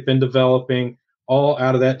relationships they've been developing, all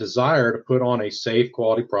out of that desire to put on a safe,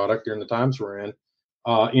 quality product during the times we're in.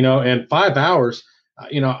 And 5 hours,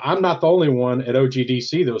 I'm not the only one at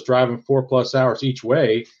OGDC that was driving 4+ hours each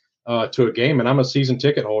way to a game, and I'm a season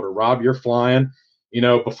ticket holder. Rob, you're flying.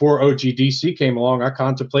 Before OGDC came along, I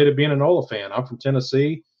contemplated being a NOLA fan. I'm from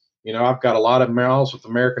Tennessee. I've got a lot of miles with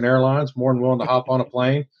American Airlines, more than willing to hop on a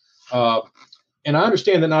plane. And I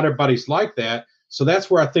understand that not everybody's like that. So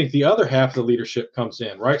that's where I think the other half of the leadership comes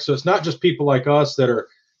in, right? So it's not just people like us that are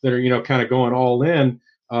kind of going all in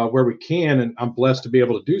where we can, and I'm blessed to be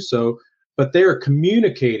able to do so, but they are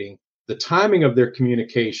communicating the timing of their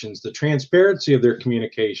communications, the transparency of their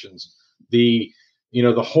communications, the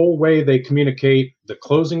whole way they communicate. The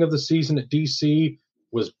closing of the season at DC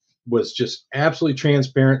was just absolutely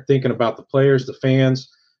transparent, thinking about the players, the fans.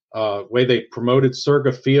 Way they promoted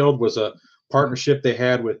Surga Field was a partnership they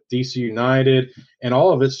had with DC United, and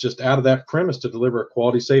all of it's just out of that premise to deliver a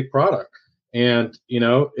quality, safe product. And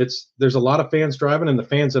there's a lot of fans driving, and the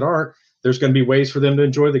fans that aren't, there's going to be ways for them to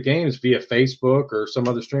enjoy the games via Facebook or some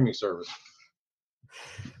other streaming service.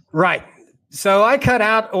 Right. So I cut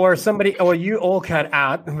out, or you all cut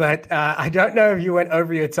out, but I don't know if you went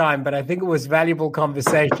over your time, but I think it was valuable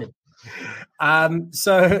conversation. Look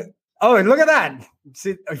at that.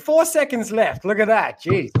 See, 4 seconds left. Look at that.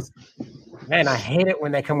 Jeez. Man, I hate it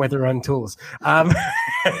when they come with their own tools. My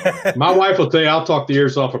wife will tell you I'll talk the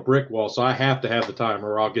ears off a brick wall, so I have to have the timer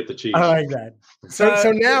or I'll get the cheese. I like that.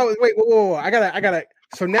 So now, wait, whoa, I gotta.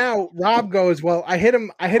 So now Rob goes, well, I hit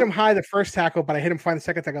him high the first tackle, but I hit him fine the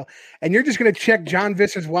second tackle. And you're just going to check John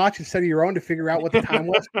Visser's watch instead of your own to figure out what the time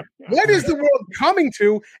was. What is the world coming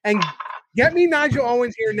to? And get me Nigel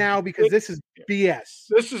Owens here now, because this is BS.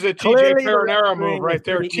 This is a TJ Perenara move right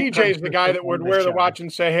there. TJ's the guy that would wear the watch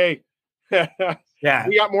and say, hey, yeah,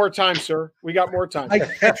 we got more time, sir. We got more time.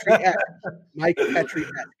 Mike Petrie.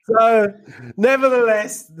 So,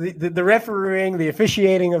 nevertheless, the refereeing, the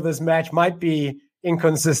officiating of this match might be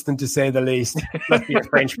inconsistent, to say the least. Must be a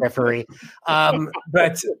French referee.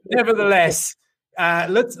 But nevertheless,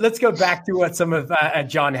 let's go back to what some of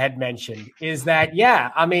John had mentioned, is that,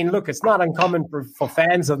 look, it's not uncommon for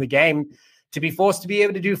fans of the game to be forced to be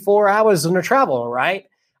able to do 4 hours on a travel, right?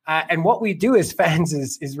 And what we do as fans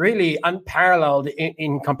is really unparalleled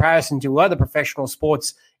in comparison to other professional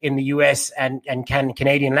sports in the US and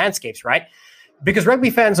Canadian landscapes, right? Because rugby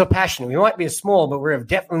fans are passionate. We might be small, but we're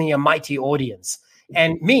definitely a mighty audience.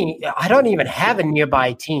 And me, I don't even have a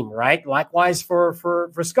nearby team, right? Likewise for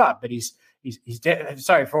Scott, but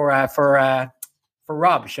for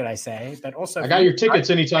Rob, should I say? But also, I got your tickets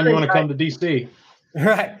anytime you want to come to DC.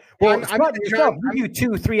 Right. Well, you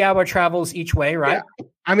do 2-3 hour travels each way, right? Yeah.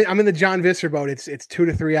 I'm in the John Visser boat. It's 2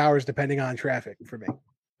 to 3 hours depending on traffic for me.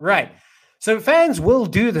 Right. So fans will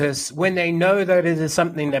do this when they know that it is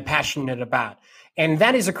something they're passionate about. And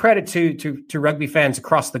that is a credit to rugby fans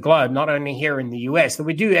across the globe, not only here in the US, that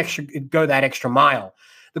we do go that extra mile.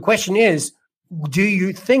 The question is, do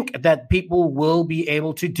you think that people will be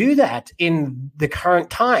able to do that in the current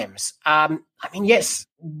times? Yes,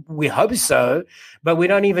 we hope so, but we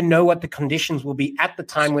don't even know what the conditions will be at the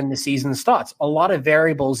time when the season starts. A lot of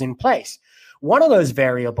variables in place. One of those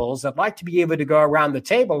variables, I'd like to be able to go around the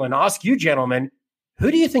table and ask you, gentlemen,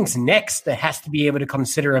 who do you think's next that has to be able to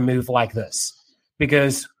consider a move like this?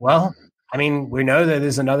 Because, we know that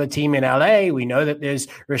there's another team in LA. We know that there's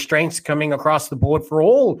restraints coming across the board for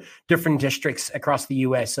all different districts across the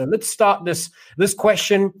US. So let's start this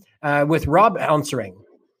question with Rob answering.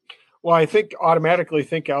 Well, I automatically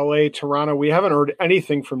think LA, Toronto. We haven't heard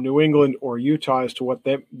anything from New England or Utah as to what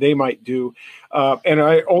they might do. And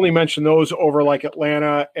I only mention those over like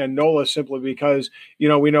Atlanta and NOLA simply because,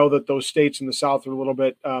 we know that those states in the South are a little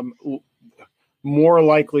bit more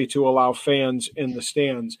likely to allow fans in the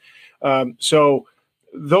stands. So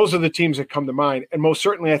those are the teams that come to mind. And most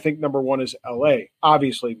certainly, I think number one is LA,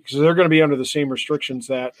 obviously, because they're going to be under the same restrictions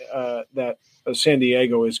that San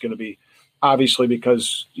Diego is going to be, obviously,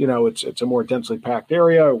 because, it's a more densely packed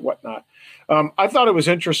area or whatnot. I thought it was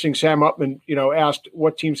interesting. Sam Upman, asked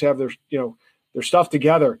what teams have their stuff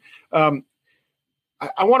together.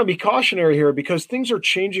 I want to be cautionary here because things are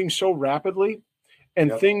changing so rapidly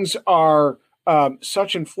and things are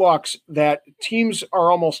such in flux that teams are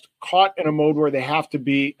almost caught in a mode where they have to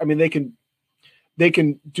be. I mean, they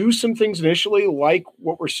can do some things initially, like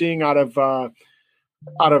what we're seeing out of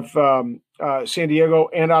San Diego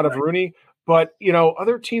and out of Rooney. But,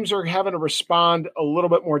 other teams are having to respond a little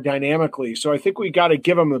bit more dynamically. So I think we got to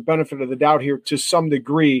give them the benefit of the doubt here to some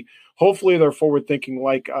degree. Hopefully they're forward thinking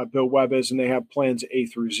like Bill Webb is, and they have plans A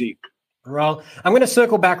through Z. Well, I'm going to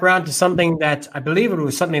circle back around to something that I believe it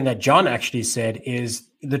was something that John actually said is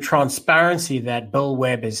the transparency that Bill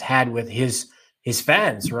Webb has had with his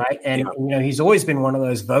fans, right? And, he's always been one of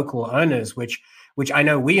those vocal owners, which I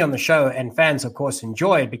know we on the show and fans, of course,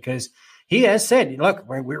 enjoy because he has said, look,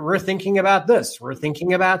 we're thinking about this. We're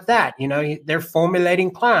thinking about that. They're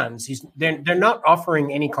formulating plans. They're not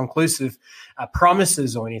offering any conclusive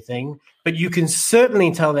promises or anything, but you can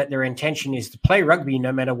certainly tell that their intention is to play rugby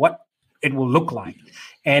no matter what it will look like.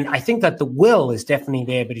 And I think that the will is definitely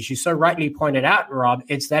there. But as you so rightly pointed out, Rob,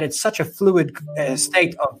 it's such a fluid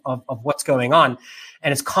state of what's going on.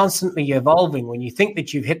 And it's constantly evolving. When you think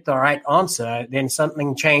that you've hit the right answer, then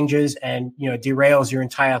something changes and, derails your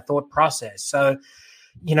entire thought process. So,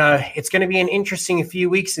 it's going to be an interesting few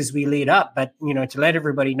weeks as we lead up. But, to let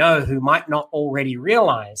everybody know who might not already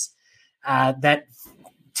realize that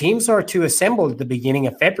teams are to assemble at the beginning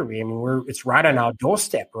of February. I mean, it's right on our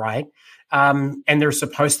doorstep, right? And they're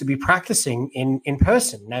supposed to be practicing in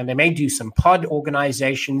person. Now, they may do some pod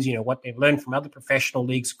organizations, what they've learned from other professional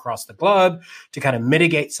leagues across the globe to kind of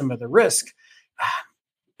mitigate some of the risk.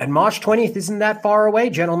 And March 20th isn't that far away,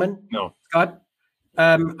 gentlemen. No. Scott,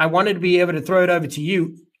 I wanted to be able to throw it over to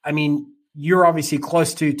you. I mean, you're obviously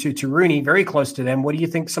close to Rooney, very close to them. What do you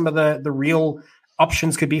think some of the real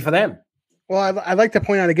options could be for them? Well, I'd like to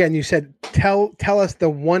point out again, you said, tell us the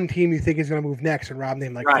one team you think is going to move next, and Rob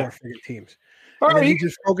named like 4 figure teams. And then he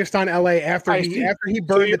just focused on LA after he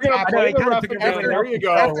burned the top. There you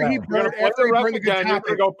go. After he burned the good topic, you're going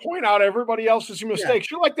to go point out everybody else's mistakes.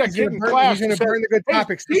 You're like that kid in class. He's going to burn the good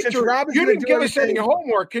topics. Teacher, you didn't give us any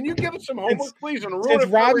homework. Can you give us some homework, please? And since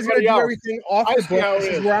Rob is going to do everything off the book,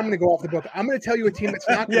 this is where I'm going to go off the book. I'm going to tell you a team that's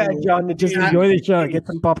not going to move. John, just enjoy the show. Get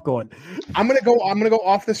some popcorn. I'm going to go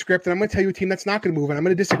off the script, and I'm going to tell you a team that's not going to move. And I'm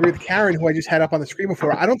going to disagree with Karen, who I just had up on the screen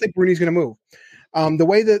before. I don't think Rooney's going to move. The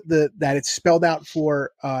way that it's spelled out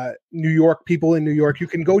for New York people in New York, you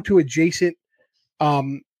can go to adjacent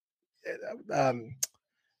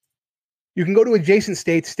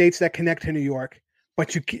states that connect to New York,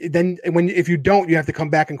 but if you don't, you have to come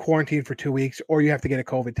back and quarantine for 2 weeks, or you have to get a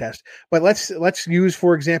COVID test. But let's use,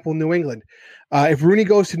 for example, New England. If Rooney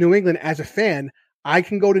goes to New England as a fan, I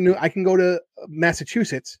can go to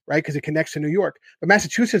Massachusetts, right? Because it connects to New York, but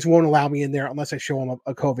Massachusetts won't allow me in there unless I show them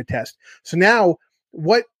a COVID test. So now,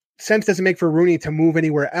 what sense does it make for Rooney to move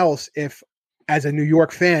anywhere else if, as a New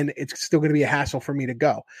York fan, it's still going to be a hassle for me to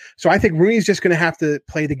go? So I think Rooney's just going to have to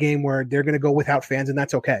play the game where they're going to go without fans, and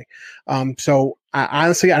that's okay. So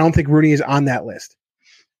honestly, I don't think Rooney is on that list.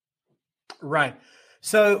 Right.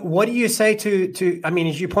 So what do you say to, I mean,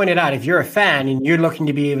 as you pointed out, if you're a fan and you're looking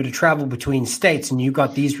to be able to travel between states and you've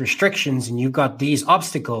got these restrictions and you've got these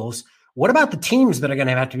obstacles, what about the teams that are going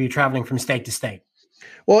to have to be traveling from state to state?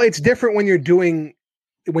 Well, it's different when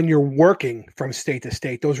you're working from state to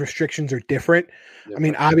state. Those restrictions are different. I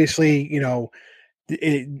mean, obviously,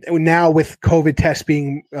 now with COVID tests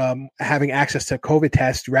being having access to COVID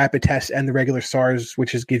tests, rapid tests, and the regular SARS,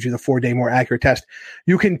 which gives you the 4-day more accurate test,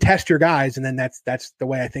 you can test your guys, and then that's the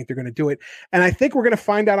way I think they're going to do it. And I think we're going to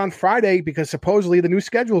find out on Friday because supposedly the new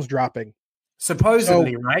schedule is dropping.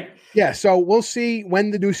 Supposedly, right? Yeah, so we'll see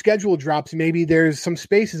when the new schedule drops. Maybe there's some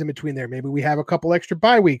spaces in between there. Maybe we have a couple extra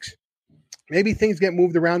bye weeks. Maybe things get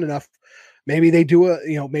moved around enough. Maybe they do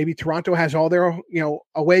maybe Toronto has all their,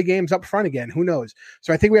 away games up front again. Who knows?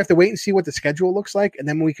 So I think we have to wait and see what the schedule looks like, and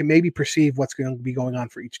then we can maybe perceive what's going to be going on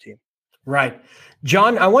for each team. Right.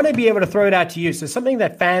 John, I want to be able to throw it out to you. So something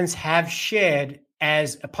that fans have shared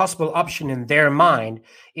as a possible option in their mind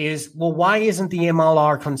is, well, why isn't the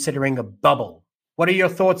MLR considering a bubble? What are your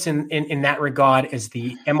thoughts in that regard, as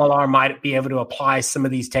the MLR might be able to apply some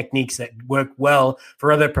of these techniques that work well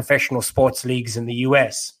for other professional sports leagues in the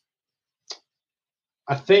U.S.?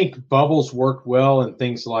 I think bubbles work well in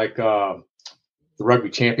things like the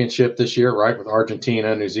Rugby Championship this year, right, with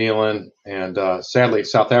Argentina, New Zealand, and sadly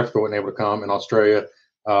South Africa wasn't able to come, and Australia.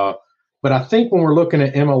 But I think when we're looking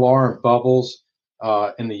at MLR and bubbles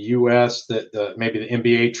in the U.S. that maybe the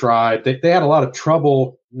NBA tried, they had a lot of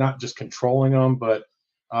trouble not just controlling them, but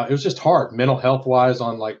it was just hard mental health-wise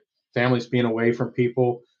on like families being away from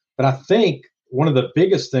people. But I think one of the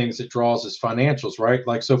biggest things that draws is financials, right?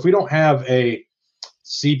 Like, so if we don't have a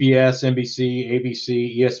CBS, NBC,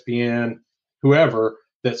 ABC, ESPN, whoever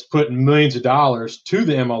that's putting millions of dollars to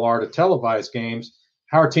the MLR to televise games,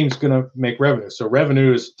 how are teams going to make revenue? So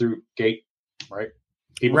revenue is through gate, right?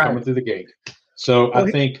 People coming through the gate. So I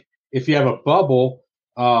think if you have a bubble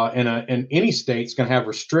in any state's going to have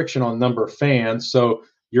restriction on number of fans. So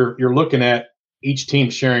you're looking at each team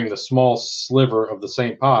sharing the small sliver of the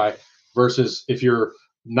same pie versus if you're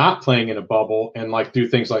not playing in a bubble and like do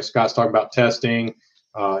things like Scott's talking about testing,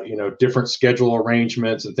 different schedule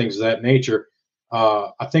arrangements and things of that nature.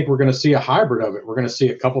 I think we're going to see a hybrid of it. We're going to see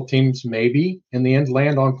a couple teams maybe in the end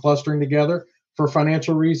land on clustering together for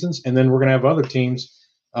financial reasons. And then we're going to have other teams,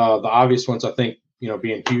 the obvious ones, I think,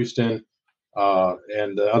 being Houston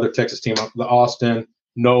and the other Texas team, the Austin,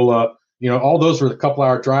 NOLA, all those are a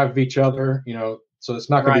couple-hour drive of each other, so it's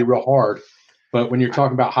not going to be real hard. But when you're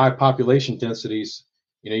talking about high population densities,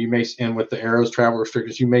 you may, and with the Arrows travel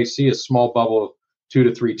restrictions, you may see a small bubble of 2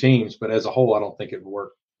 to 3 teams, but as a whole, I don't think it would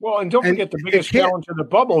work. Well, and don't forget the biggest challenge of the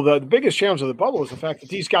bubble. The biggest challenge of the bubble is the fact that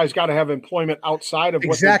these guys got to have employment outside of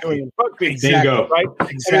what they're doing in rugby. Bingo. Right?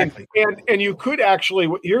 Exactly. And you could actually,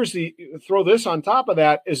 throw this on top of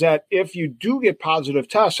that, is that if you do get positive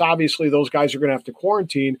tests, obviously those guys are going to have to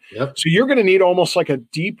quarantine. Yep. So you're going to need almost like a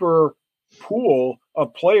deeper pool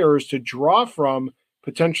of players to draw from,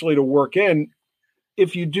 potentially to work in,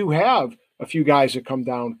 if you do have a few guys that come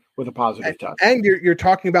down with a positive test. And you're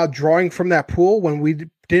talking about drawing from that pool when we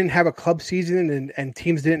didn't have a club season and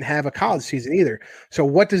teams didn't have a college season either. So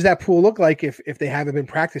what does that pool look like if they haven't been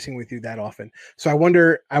practicing with you that often? So I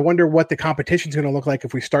wonder what the competition is going to look like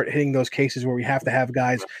if we start hitting those cases where we have to have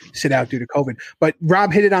guys sit out due to COVID. But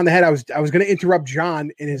Rob hit it on the head. I was going to interrupt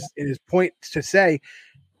John in his point to say,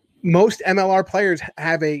 most MLR players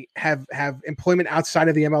have employment outside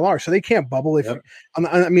of the MLR, so they can't bubble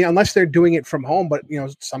unless they're doing it from home. But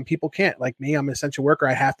some people can't. Like me, I'm an essential worker.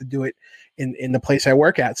 I have to do it in the place I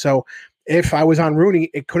work at. So if I was on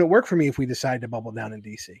Rooney, it couldn't work for me if we decided to bubble down in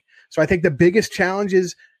DC. So I think the biggest challenge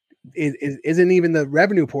isn't even the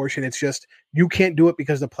revenue portion. It's just you can't do it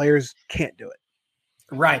because the players can't do it.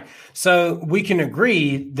 Right. So we can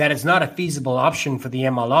agree that it's not a feasible option for the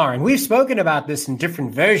MLR. And we've spoken about this in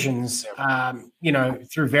different versions,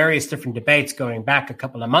 through various different debates going back a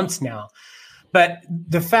couple of months now. But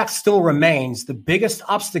the fact still remains, the biggest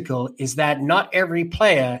obstacle is that not every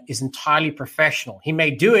player is entirely professional. He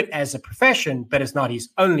may do it as a profession, but it's not his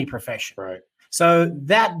only profession. Right. So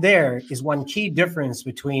that there is one key difference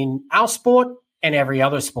between our sport and every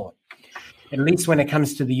other sport, at least when it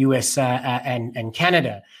comes to the US and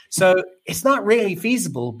Canada. So it's not really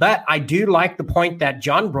feasible, but I do like the point that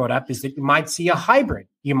John brought up is that you might see a hybrid.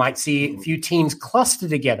 You might see a few teams cluster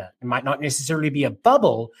together. It might not necessarily be a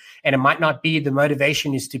bubble, and it might not be the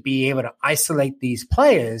motivation is to be able to isolate these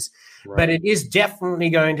players, but it is definitely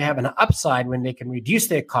going to have an upside when they can reduce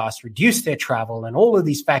their costs, reduce their travel, and all of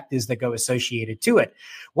these factors that go associated to it.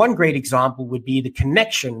 One great example would be the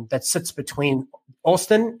connection that sits between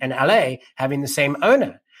Austin and LA having the same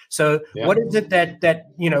owner. So what is it that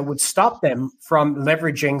would stop them from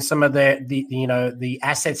leveraging some of the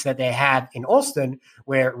assets that they have in Austin,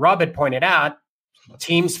 where Robert pointed out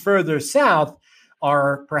teams further south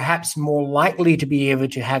are perhaps more likely to be able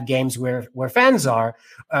to have games where fans are.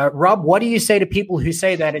 Rob, what do you say to people who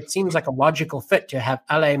say that it seems like a logical fit to have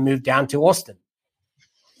LA move down to Austin?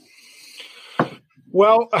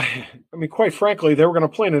 Well, I mean, quite frankly, they were going to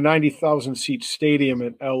play in a 90,000 seat stadium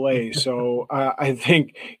in LA. So I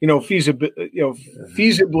think, feasibly,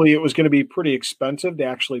 it was going to be pretty expensive to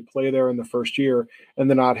actually play there in the first year and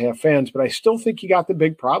then not have fans. But I still think you got the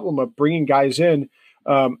big problem of bringing guys in,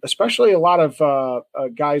 especially a lot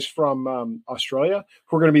of guys from Australia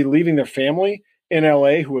who are going to be leaving their family in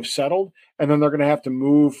LA who have settled, and then they're going to have to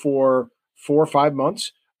move for 4 or 5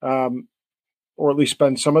 months. Or at least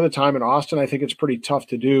spend some of the time in Austin. I think it's pretty tough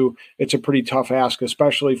to do. It's a pretty tough ask,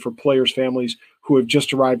 especially for players' families who have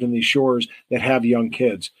just arrived in these shores that have young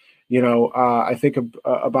kids. I think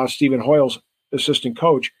about Stephen Hoyle's assistant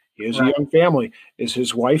coach. He has a young family. Is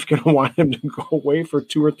his wife going to want him to go away for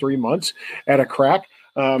 2 or 3 months at a crack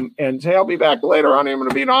and say, I'll be back later on. I'm going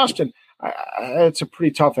to be in Austin. It's a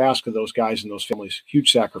pretty tough ask of those guys and those families.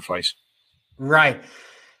 Huge sacrifice. Right.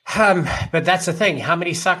 But that's the thing. How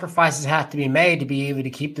many sacrifices have to be made to be able to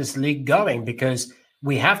keep this league going? Because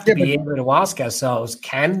we have to be able to ask ourselves,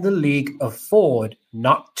 can the league afford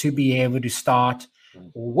not to be able to start?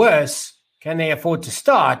 Or worse, can they afford to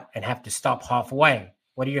start and have to stop halfway?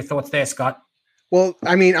 What are your thoughts there, Scott? Well,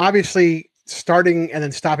 I mean, obviously starting and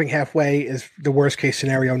then stopping halfway is the worst case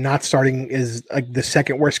scenario. Not starting is like the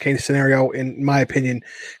second worst case scenario, in my opinion,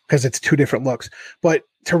 because it's two different looks. But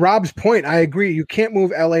to Rob's point, I agree. You can't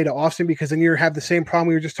move LA to Austin because then you have the same problem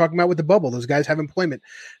we were just talking about with the bubble. Those guys have employment.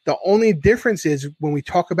 The only difference is when we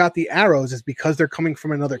talk about the Arrows is because they're coming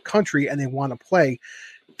from another country and they want to play.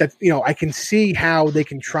 That I can see how they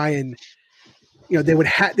can try and they would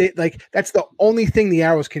have that's the only thing the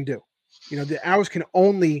Arrows can do. The Arrows can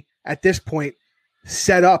only at this point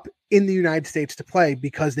set up in the United States to play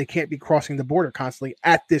because they can't be crossing the border constantly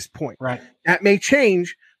at this point. Right. That may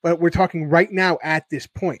change, but we're talking right now at this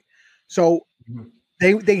point. So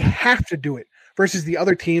they have to do it versus the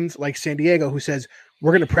other teams like San Diego who says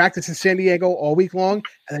we're going to practice in San Diego all week long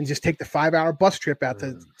and then just take the 5-hour bus trip out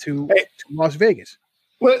to Las Vegas.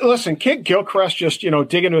 Listen, Kid Gilchrist just,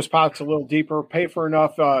 dig into his pockets a little deeper, pay for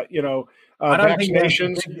enough,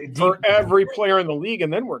 vaccinations for every player in the league,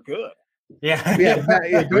 and then we're good. Yeah.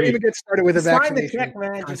 Don't even get started with a vaccination. Sign the check,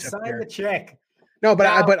 man. Just sign the check. No, but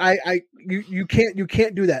you can't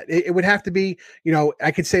do that. It would have to be,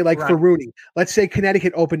 I could say for Rooney, let's say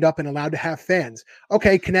Connecticut opened up and allowed to have fans.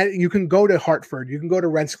 Okay, Connecticut, you can go to Hartford, you can go to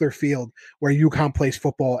Rensselaer Field where UConn plays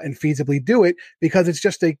football and feasibly do it because it's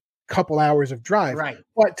just a couple hours of drive. Right.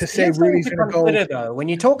 But to say Rooney's going to go, though, when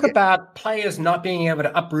you talk about players not being able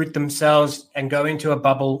to uproot themselves and go into a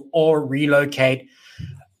bubble or relocate,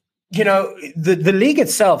 the league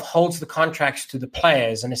itself holds the contracts to the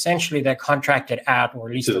players, and essentially they're contracted out, or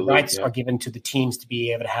at least the rights are given to the teams to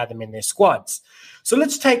be able to have them in their squads. So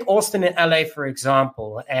let's take Austin and LA, for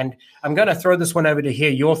example, and I'm going to throw this one over to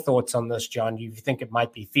hear your thoughts on this, John, if you think it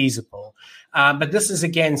might be feasible. But this is,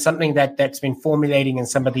 again, something that's been formulating in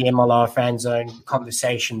some of the MLR fan zone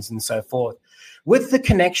conversations and so forth. With the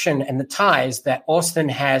connection and the ties that Austin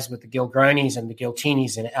has with the Gilgronis and the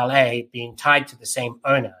Giltinis in LA being tied to the same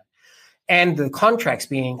owner, and the contracts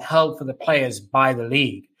being held for the players by the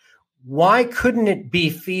league, why couldn't it be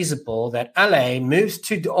feasible that LA moves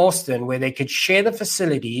to Austin where they could share the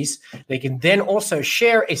facilities? They can then also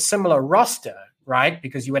share a similar roster, right?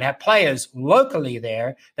 Because you would have players locally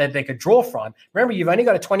there that they could draw from. Remember, you've only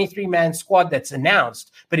got a 23-man squad that's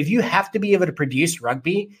announced, but if you have to be able to produce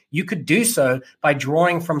rugby, you could do so by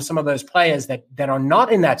drawing from some of those players that are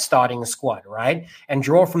not in that starting squad, right? And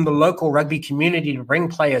draw from the local rugby community to bring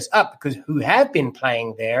players up because who have been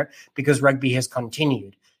playing there because rugby has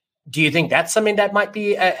continued. Do you think that's something that might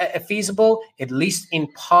be feasible, at least in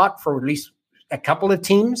part, for at least a couple of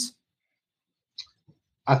teams?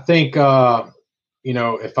 I think,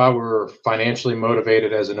 if I were financially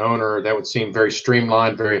motivated as an owner, that would seem very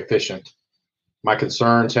streamlined, very efficient. My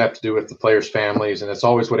concerns have to do with the players' families, and it's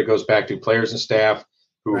always what it goes back to, players and staff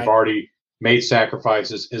who have already made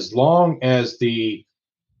sacrifices. As long as the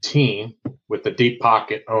team with the deep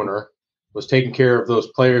pocket owner was taking care of those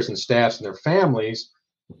players and staffs and their families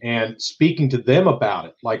and speaking to them about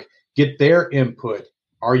it, like get their input.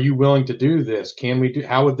 Are you willing to do this? Can we do,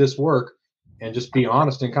 how would this work? And just be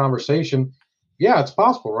honest in conversation. Yeah, it's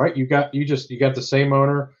possible, right? You got the same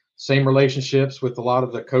owner, same relationships with a lot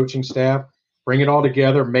of the coaching staff. Bring it all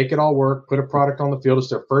together, make it all work, put a product on the field. It's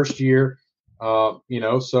their first year, so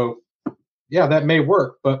yeah, that may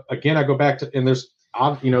work. But again, I go back to, and there's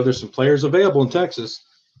some players available in Texas.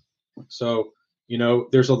 So,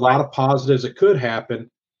 there's a lot of positives that could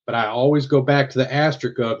happen, but I always go back to the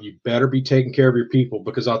asterisk of you better be taking care of your people,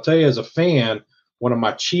 because I'll tell you as a fan, one of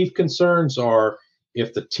my chief concerns are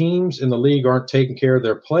if the teams in the league aren't taking care of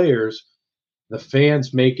their players, the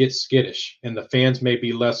fans may get skittish and the fans may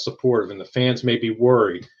be less supportive and the fans may be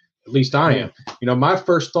worried. At least I am. My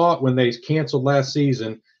first thought when they canceled last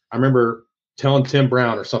season, I remember telling Tim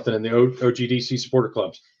Brown or something in the OGDC supporter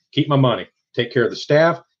clubs, keep my money, take care of the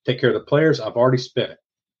staff, take care of the players. I've already spent it,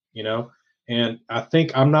 and I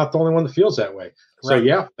think I'm not the only one that feels that way. Right. So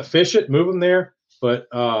yeah, efficient, move them there, but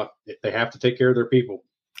they have to take care of their people.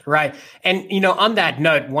 Right. And, on that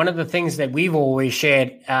note, one of the things that we've always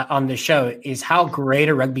shared on the show is how great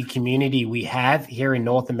a rugby community we have here in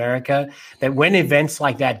North America, that when events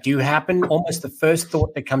like that do happen, almost the first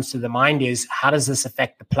thought that comes to the mind is, how does this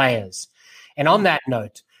affect the players? And on that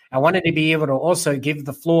note, I wanted to be able to also give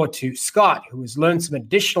the floor to Scott, who has learned some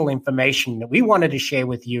additional information that we wanted to share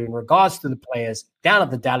with you in regards to the players down at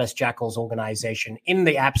the Dallas Jackals organization in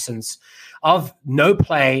the absence of no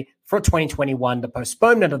play for 2021, the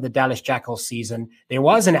postponement of the Dallas Jackals season. There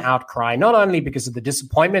was an outcry, not only because of the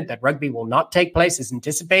disappointment that rugby will not take place as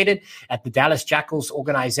anticipated at the Dallas Jackals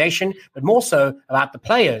organization, but more so about the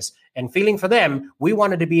players and feeling for them. We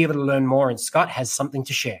wanted to be able to learn more, and Scott has something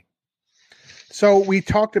to share. So we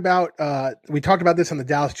talked about this on the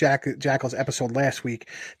Dallas Jackals episode last week,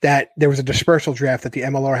 that there was a dispersal draft that the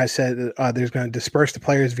MLR has said there's going to disperse the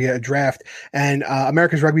players via a draft, and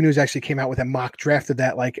America's Rugby News actually came out with a mock draft of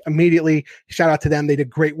that, like immediately. Shout out to them; they did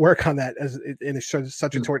great work on that in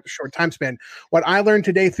such a short time span. What I learned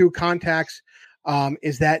today through contacts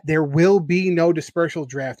is that there will be no dispersal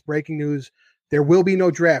draft. Breaking news: there will be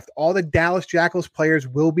no draft. All the Dallas Jackals players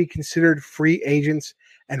will be considered free agents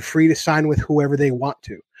and free to sign with whoever they want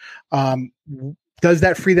to. Does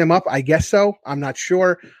that free them up? I guess so. I'm not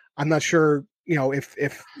sure.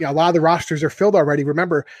 If a lot of the rosters are filled already.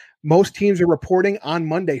 Remember, most teams are reporting on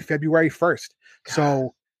Monday, February 1st.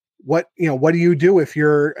 So what do you do if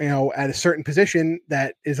you're, at a certain position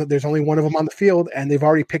that is, there's only one of them on the field and they've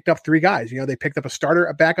already picked up three guys, they picked up a starter,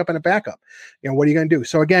 a backup, and a backup. What are you going to do?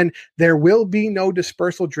 So again, there will be no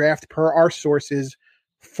dispersal draft per our sources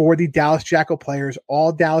for the Dallas Jackal players.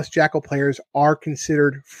 All Dallas Jackal players are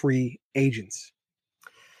considered free agents.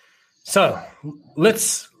 So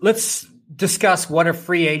let's discuss what a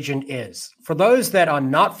free agent is. For those that are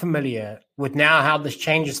not familiar with now how this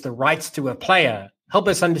changes the rights to a player, help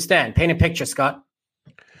us understand. Paint a picture, Scott.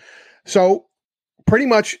 So pretty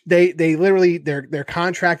much they literally, their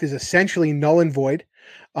contract is essentially null and void.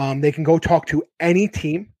 They can go talk to any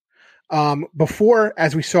team. Before,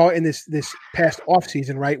 as we saw in this past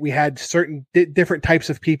offseason, right, we had certain different types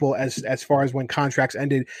of people as far as when contracts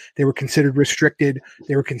ended. They were considered restricted.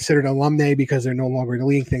 They were considered alumni because they're no longer in the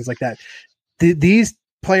league, things like that. These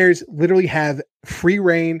players literally have free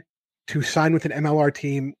reign to sign with an MLR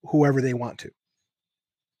team, whoever they want to.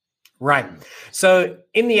 Right. So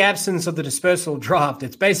in the absence of the dispersal draft,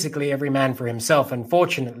 it's basically every man for himself,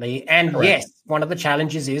 unfortunately. And correct. Yes, one of the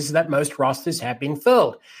challenges is that most rosters have been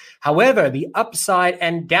filled. However, the upside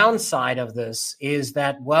and downside of this is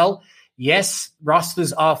that, well, yes,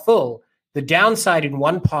 rosters are full. The downside in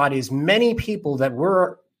one part is many people that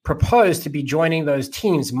were proposed to be joining those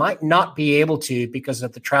teams might not be able to because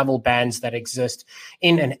of the travel bans that exist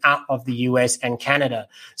in and out of the US and Canada.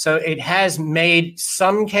 So it has made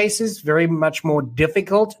some cases very much more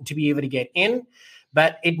difficult to be able to get in.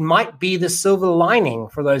 But it might be the silver lining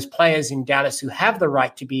for those players in Dallas who have the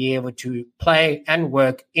right to be able to play and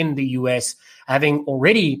work in the U.S., having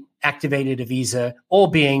already activated a visa or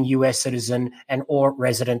being U.S. citizen and or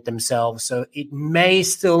resident themselves. So it may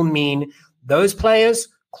still mean those players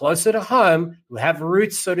closer to home who have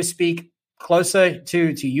roots, so to speak, closer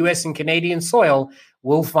to U.S. and Canadian soil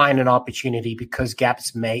will find an opportunity because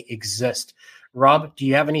gaps may exist. Rob, do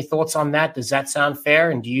you have any thoughts on that? Does that sound fair?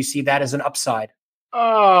 And do you see that as an upside?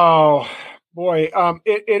 Oh, boy.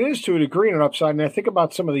 It is to a degree an upside. And I think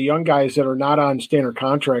about some of the young guys that are not on standard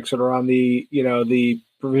contracts, that are on the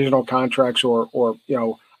provisional contracts or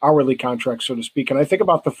hourly contract, so to speak. And I think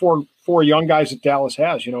about the four young guys that Dallas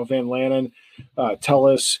has, Van Lannen,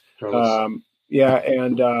 Tellis,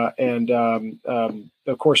 and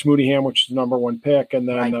of course Mooneyham, which is the number one pick. And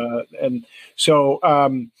then,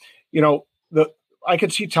 I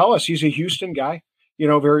could see Tellis. He's a Houston guy,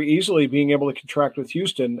 very easily being able to contract with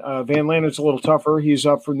Houston. Van Lannen's a little tougher. He's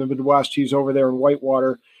up from the Midwest. He's over there in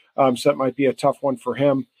Whitewater. So that might be a tough one for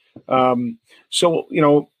him. Mooneyham,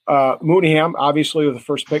 obviously, with the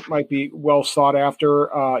first pick, might be well sought after.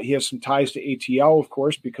 He has some ties to ATL, of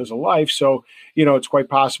course, because of life. So, it's quite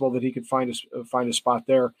possible that he could find a spot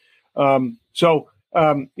there. For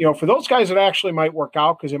those guys, it actually might work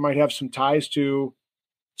out because they might have some ties to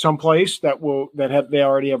some place they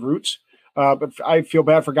already have roots. But I feel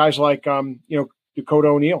bad for guys like Dakota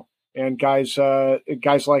O'Neal and guys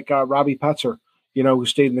like Robbie Petzer, who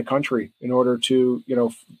stayed in the country in order to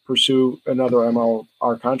pursue another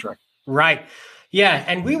MLR contract. Right. Yeah,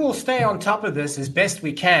 and we will stay on top of this as best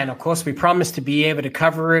we can. Of course, we promise to be able to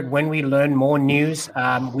cover it when we learn more news.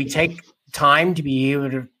 We take time to be able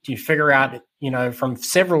to figure out, from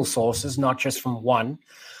several sources, not just from one.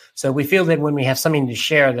 So we feel that when we have something to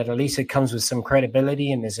share, that at least it comes with some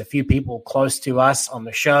credibility, and there's a few people close to us on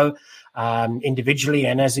the show, individually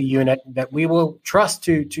and as a unit, that we will trust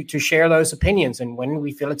to share those opinions. And when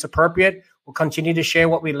we feel it's appropriate, we'll continue to share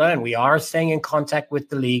what we learn. We are staying in contact with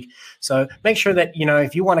the league. So make sure that,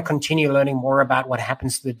 if you want to continue learning more about what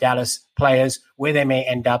happens to the Dallas players, where they may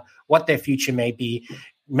end up, what their future may be,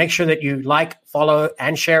 make sure that you follow,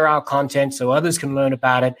 and share our content so others can learn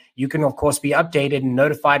about it. You can, of course, be updated and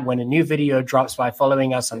notified when a new video drops by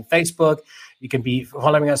following us on Facebook. You can be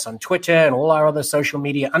following us on Twitter and all our other social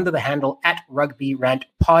media under the handle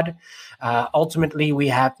 @RugbyRantPod. Ultimately, we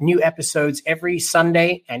have new episodes every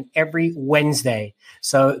Sunday and every Wednesday.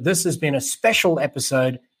 So this has been a special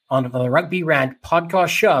episode on the Rugby Rant podcast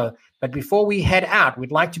show. But before we head out,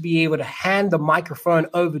 we'd like to be able to hand the microphone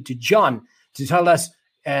over to John to tell us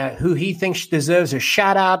who he thinks deserves a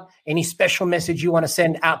shout out. Any special message you want to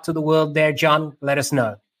send out to the world there, John? Let us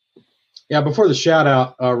know. Yeah, before the shout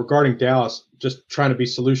out regarding Dallas, just trying to be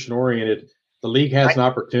solution oriented. The league has an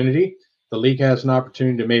opportunity. The league has an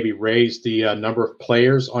opportunity to maybe raise the number of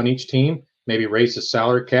players on each team, maybe raise the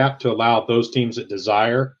salary cap to allow those teams that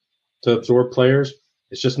desire to absorb players.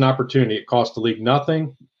 It's just an opportunity. It costs the league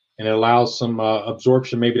nothing, and it allows some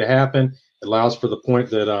absorption maybe to happen. It allows for the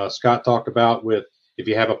point that Scott talked about with if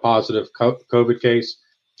you have a positive COVID case,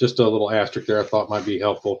 just a little asterisk there I thought might be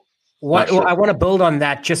helpful. Well, I want to build on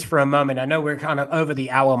that just for a moment. I know we're kind of over the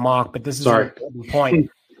hour mark, but this is an important point.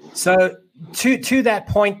 So to that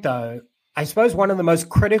point, though, I suppose one of the most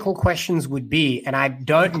critical questions would be, and I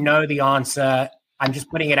don't know the answer, I'm just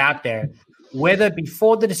putting it out there, whether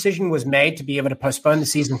before the decision was made to be able to postpone the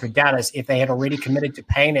season for Dallas, if they had already committed to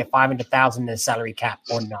paying their $500,000 in their salary cap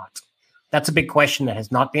or not. That's a big question that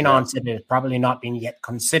has not been answered and has probably not been yet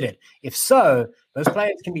considered. If so, those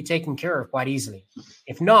players can be taken care of quite easily.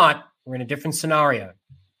 If not, we're in a different scenario.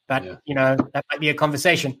 But, that might be a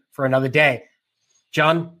conversation for another day.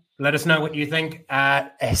 John, let us know what you think.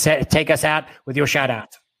 Take us out with your shout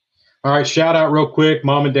out. All right, shout out real quick.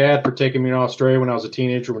 Mom and Dad for taking me to Australia when I was a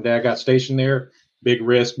teenager, when Dad got stationed there. Big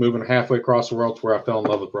risk moving halfway across the world to where I fell in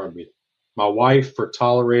love with rugby. My wife for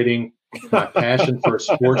tolerating my passion for a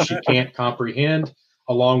sport she can't comprehend,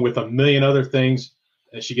 along with a million other things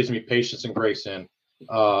that she gives me patience and grace in.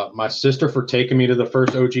 My sister for taking me to the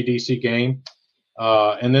first OGDC game.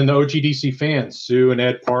 And then the OGDC fans, Sue and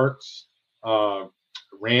Ed Parks,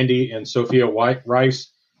 Randy and Sophia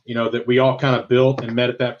Rice, that we all kind of built and met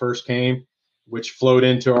at that first game, which flowed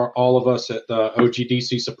into all of us at the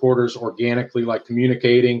OGDC supporters organically, like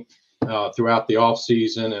communicating throughout the off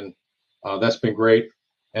season. And that's been great.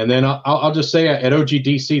 And then I'll just say at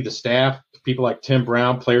OGDC, the staff, people like Tim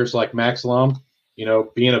Brown, players like Max Lum,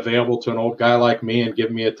 being available to an old guy like me and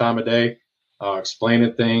giving me a time of day,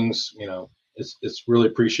 explaining things, it's really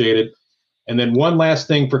appreciated. And then one last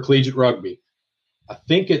thing for collegiate rugby. I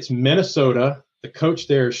think it's Minnesota. The coach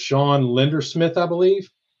there is Sean Lindersmith, I believe.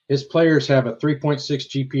 His players have a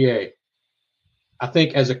 3.6 GPA. I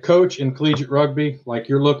think as a coach in collegiate rugby, like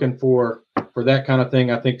you're looking for that kind of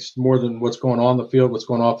thing, I think it's more than what's going on the field. What's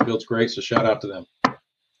going off the field is great, so shout out to them.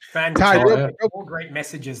 Fantastic. All great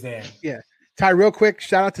messages there. Yeah. Ty, real quick,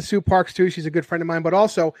 shout out to Sue Parks, too. She's a good friend of mine. But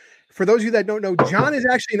also, for those of you that don't know, John is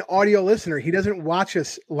actually an audio listener. He doesn't watch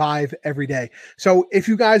us live every day. So if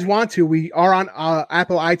you guys want to, we are on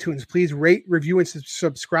Apple iTunes. Please rate, review, and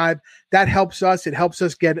subscribe. That helps us. It helps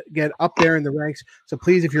us get up there in the ranks. So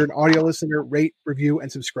please, if you're an audio listener, rate, review,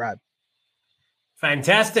 and subscribe.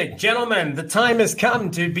 Fantastic. Gentlemen, the time has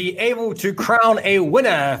come to be able to crown a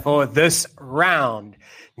winner for this round.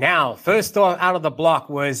 Now, first out of the block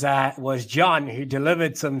was John, who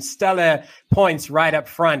delivered some stellar points right up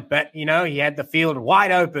front, but, he had the field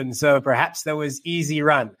wide open, so perhaps there was easy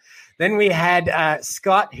run. Then we had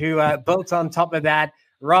Scott, who built on top of that.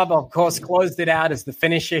 Rob, of course, closed it out as the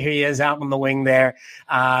finisher. He is out on the wing there,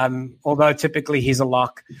 although typically he's a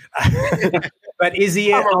lock. But is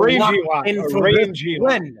he a lock in for this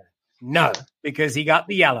win? No, because he got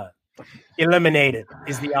the yellow. Eliminated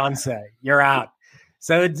is the answer. You're out.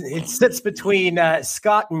 So it sits between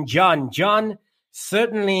Scott and John. John,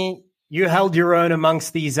 certainly you held your own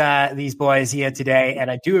amongst these boys here today, and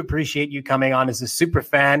I do appreciate you coming on as a super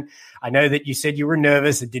fan. I know that you said you were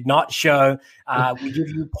nervous. It did not show. We give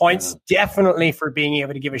you points definitely for being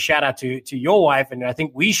able to give a shout out to your wife, and I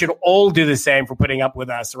think we should all do the same for putting up with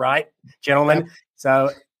us, right, gentlemen? Yep. So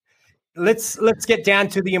let's get down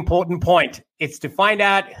to the important point. It's to find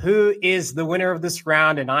out who is the winner of this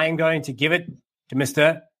round, and I am going to give it to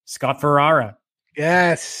Mr. Scott Ferrara.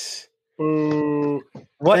 Yes. Ooh.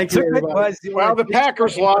 What took it was the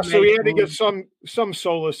Packers lost, so he had to get some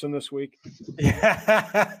solace in this week.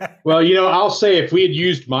 Well, I'll say if we had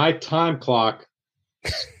used my time clock,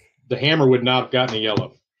 the hammer would not have gotten a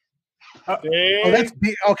yellow. That's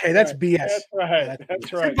That's BS.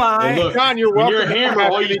 That's right. Goodbye. Look, John, you're welcome. Your hammer,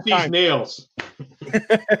 all you see is nails.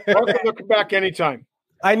 Welcome to back anytime.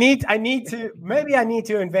 I need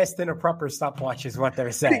to invest in a proper stopwatch, is what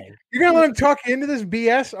they're saying. You're gonna let him talk you into this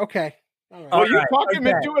BS? Okay. All right. Well, you talk him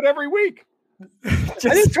into it every week.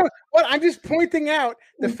 I'm just pointing out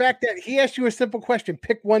the fact that he asked you a simple question.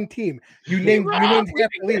 Pick one team. You named half the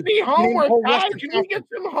league. Homework, guys. Can you get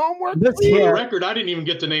some homework? For the record, I didn't even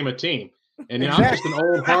get to name a team. And I'm just an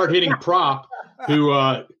old hard-hitting prop who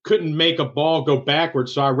couldn't make a ball go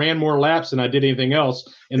backwards, so I ran more laps than I did anything else.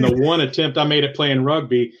 In the one attempt I made at playing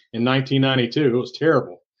rugby in 1992, it was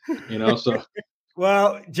terrible. So.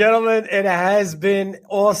 Well, gentlemen, it has been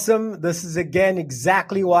awesome. This is, again,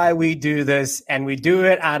 exactly why we do this, and we do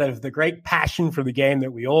it out of the great passion for the game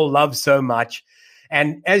that we all love so much.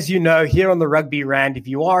 And as you know, here on the Rugby Rant, if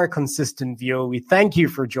you are a consistent viewer, we thank you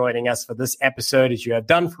for joining us for this episode, as you have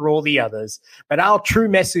done for all the others. But our true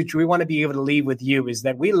message we want to be able to leave with you is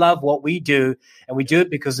that we love what we do, and we do it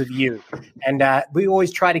because of you. And we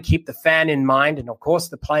always try to keep the fan in mind, and of course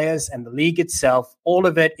the players and the league itself. All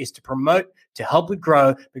of it is to promote, to help it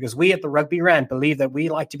grow, because we at the Rugby Rant believe that we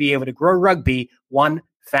like to be able to grow rugby one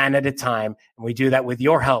fan at a time, and we do that with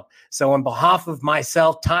your help. So on behalf of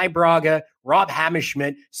myself, Ty Braga, Rob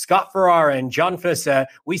Hammerschmidt, Scott Ferrara, and John Fisser,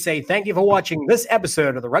 we say thank you for watching this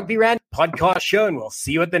episode of the Rugby Rant podcast show, and we'll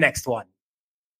see you at the next one.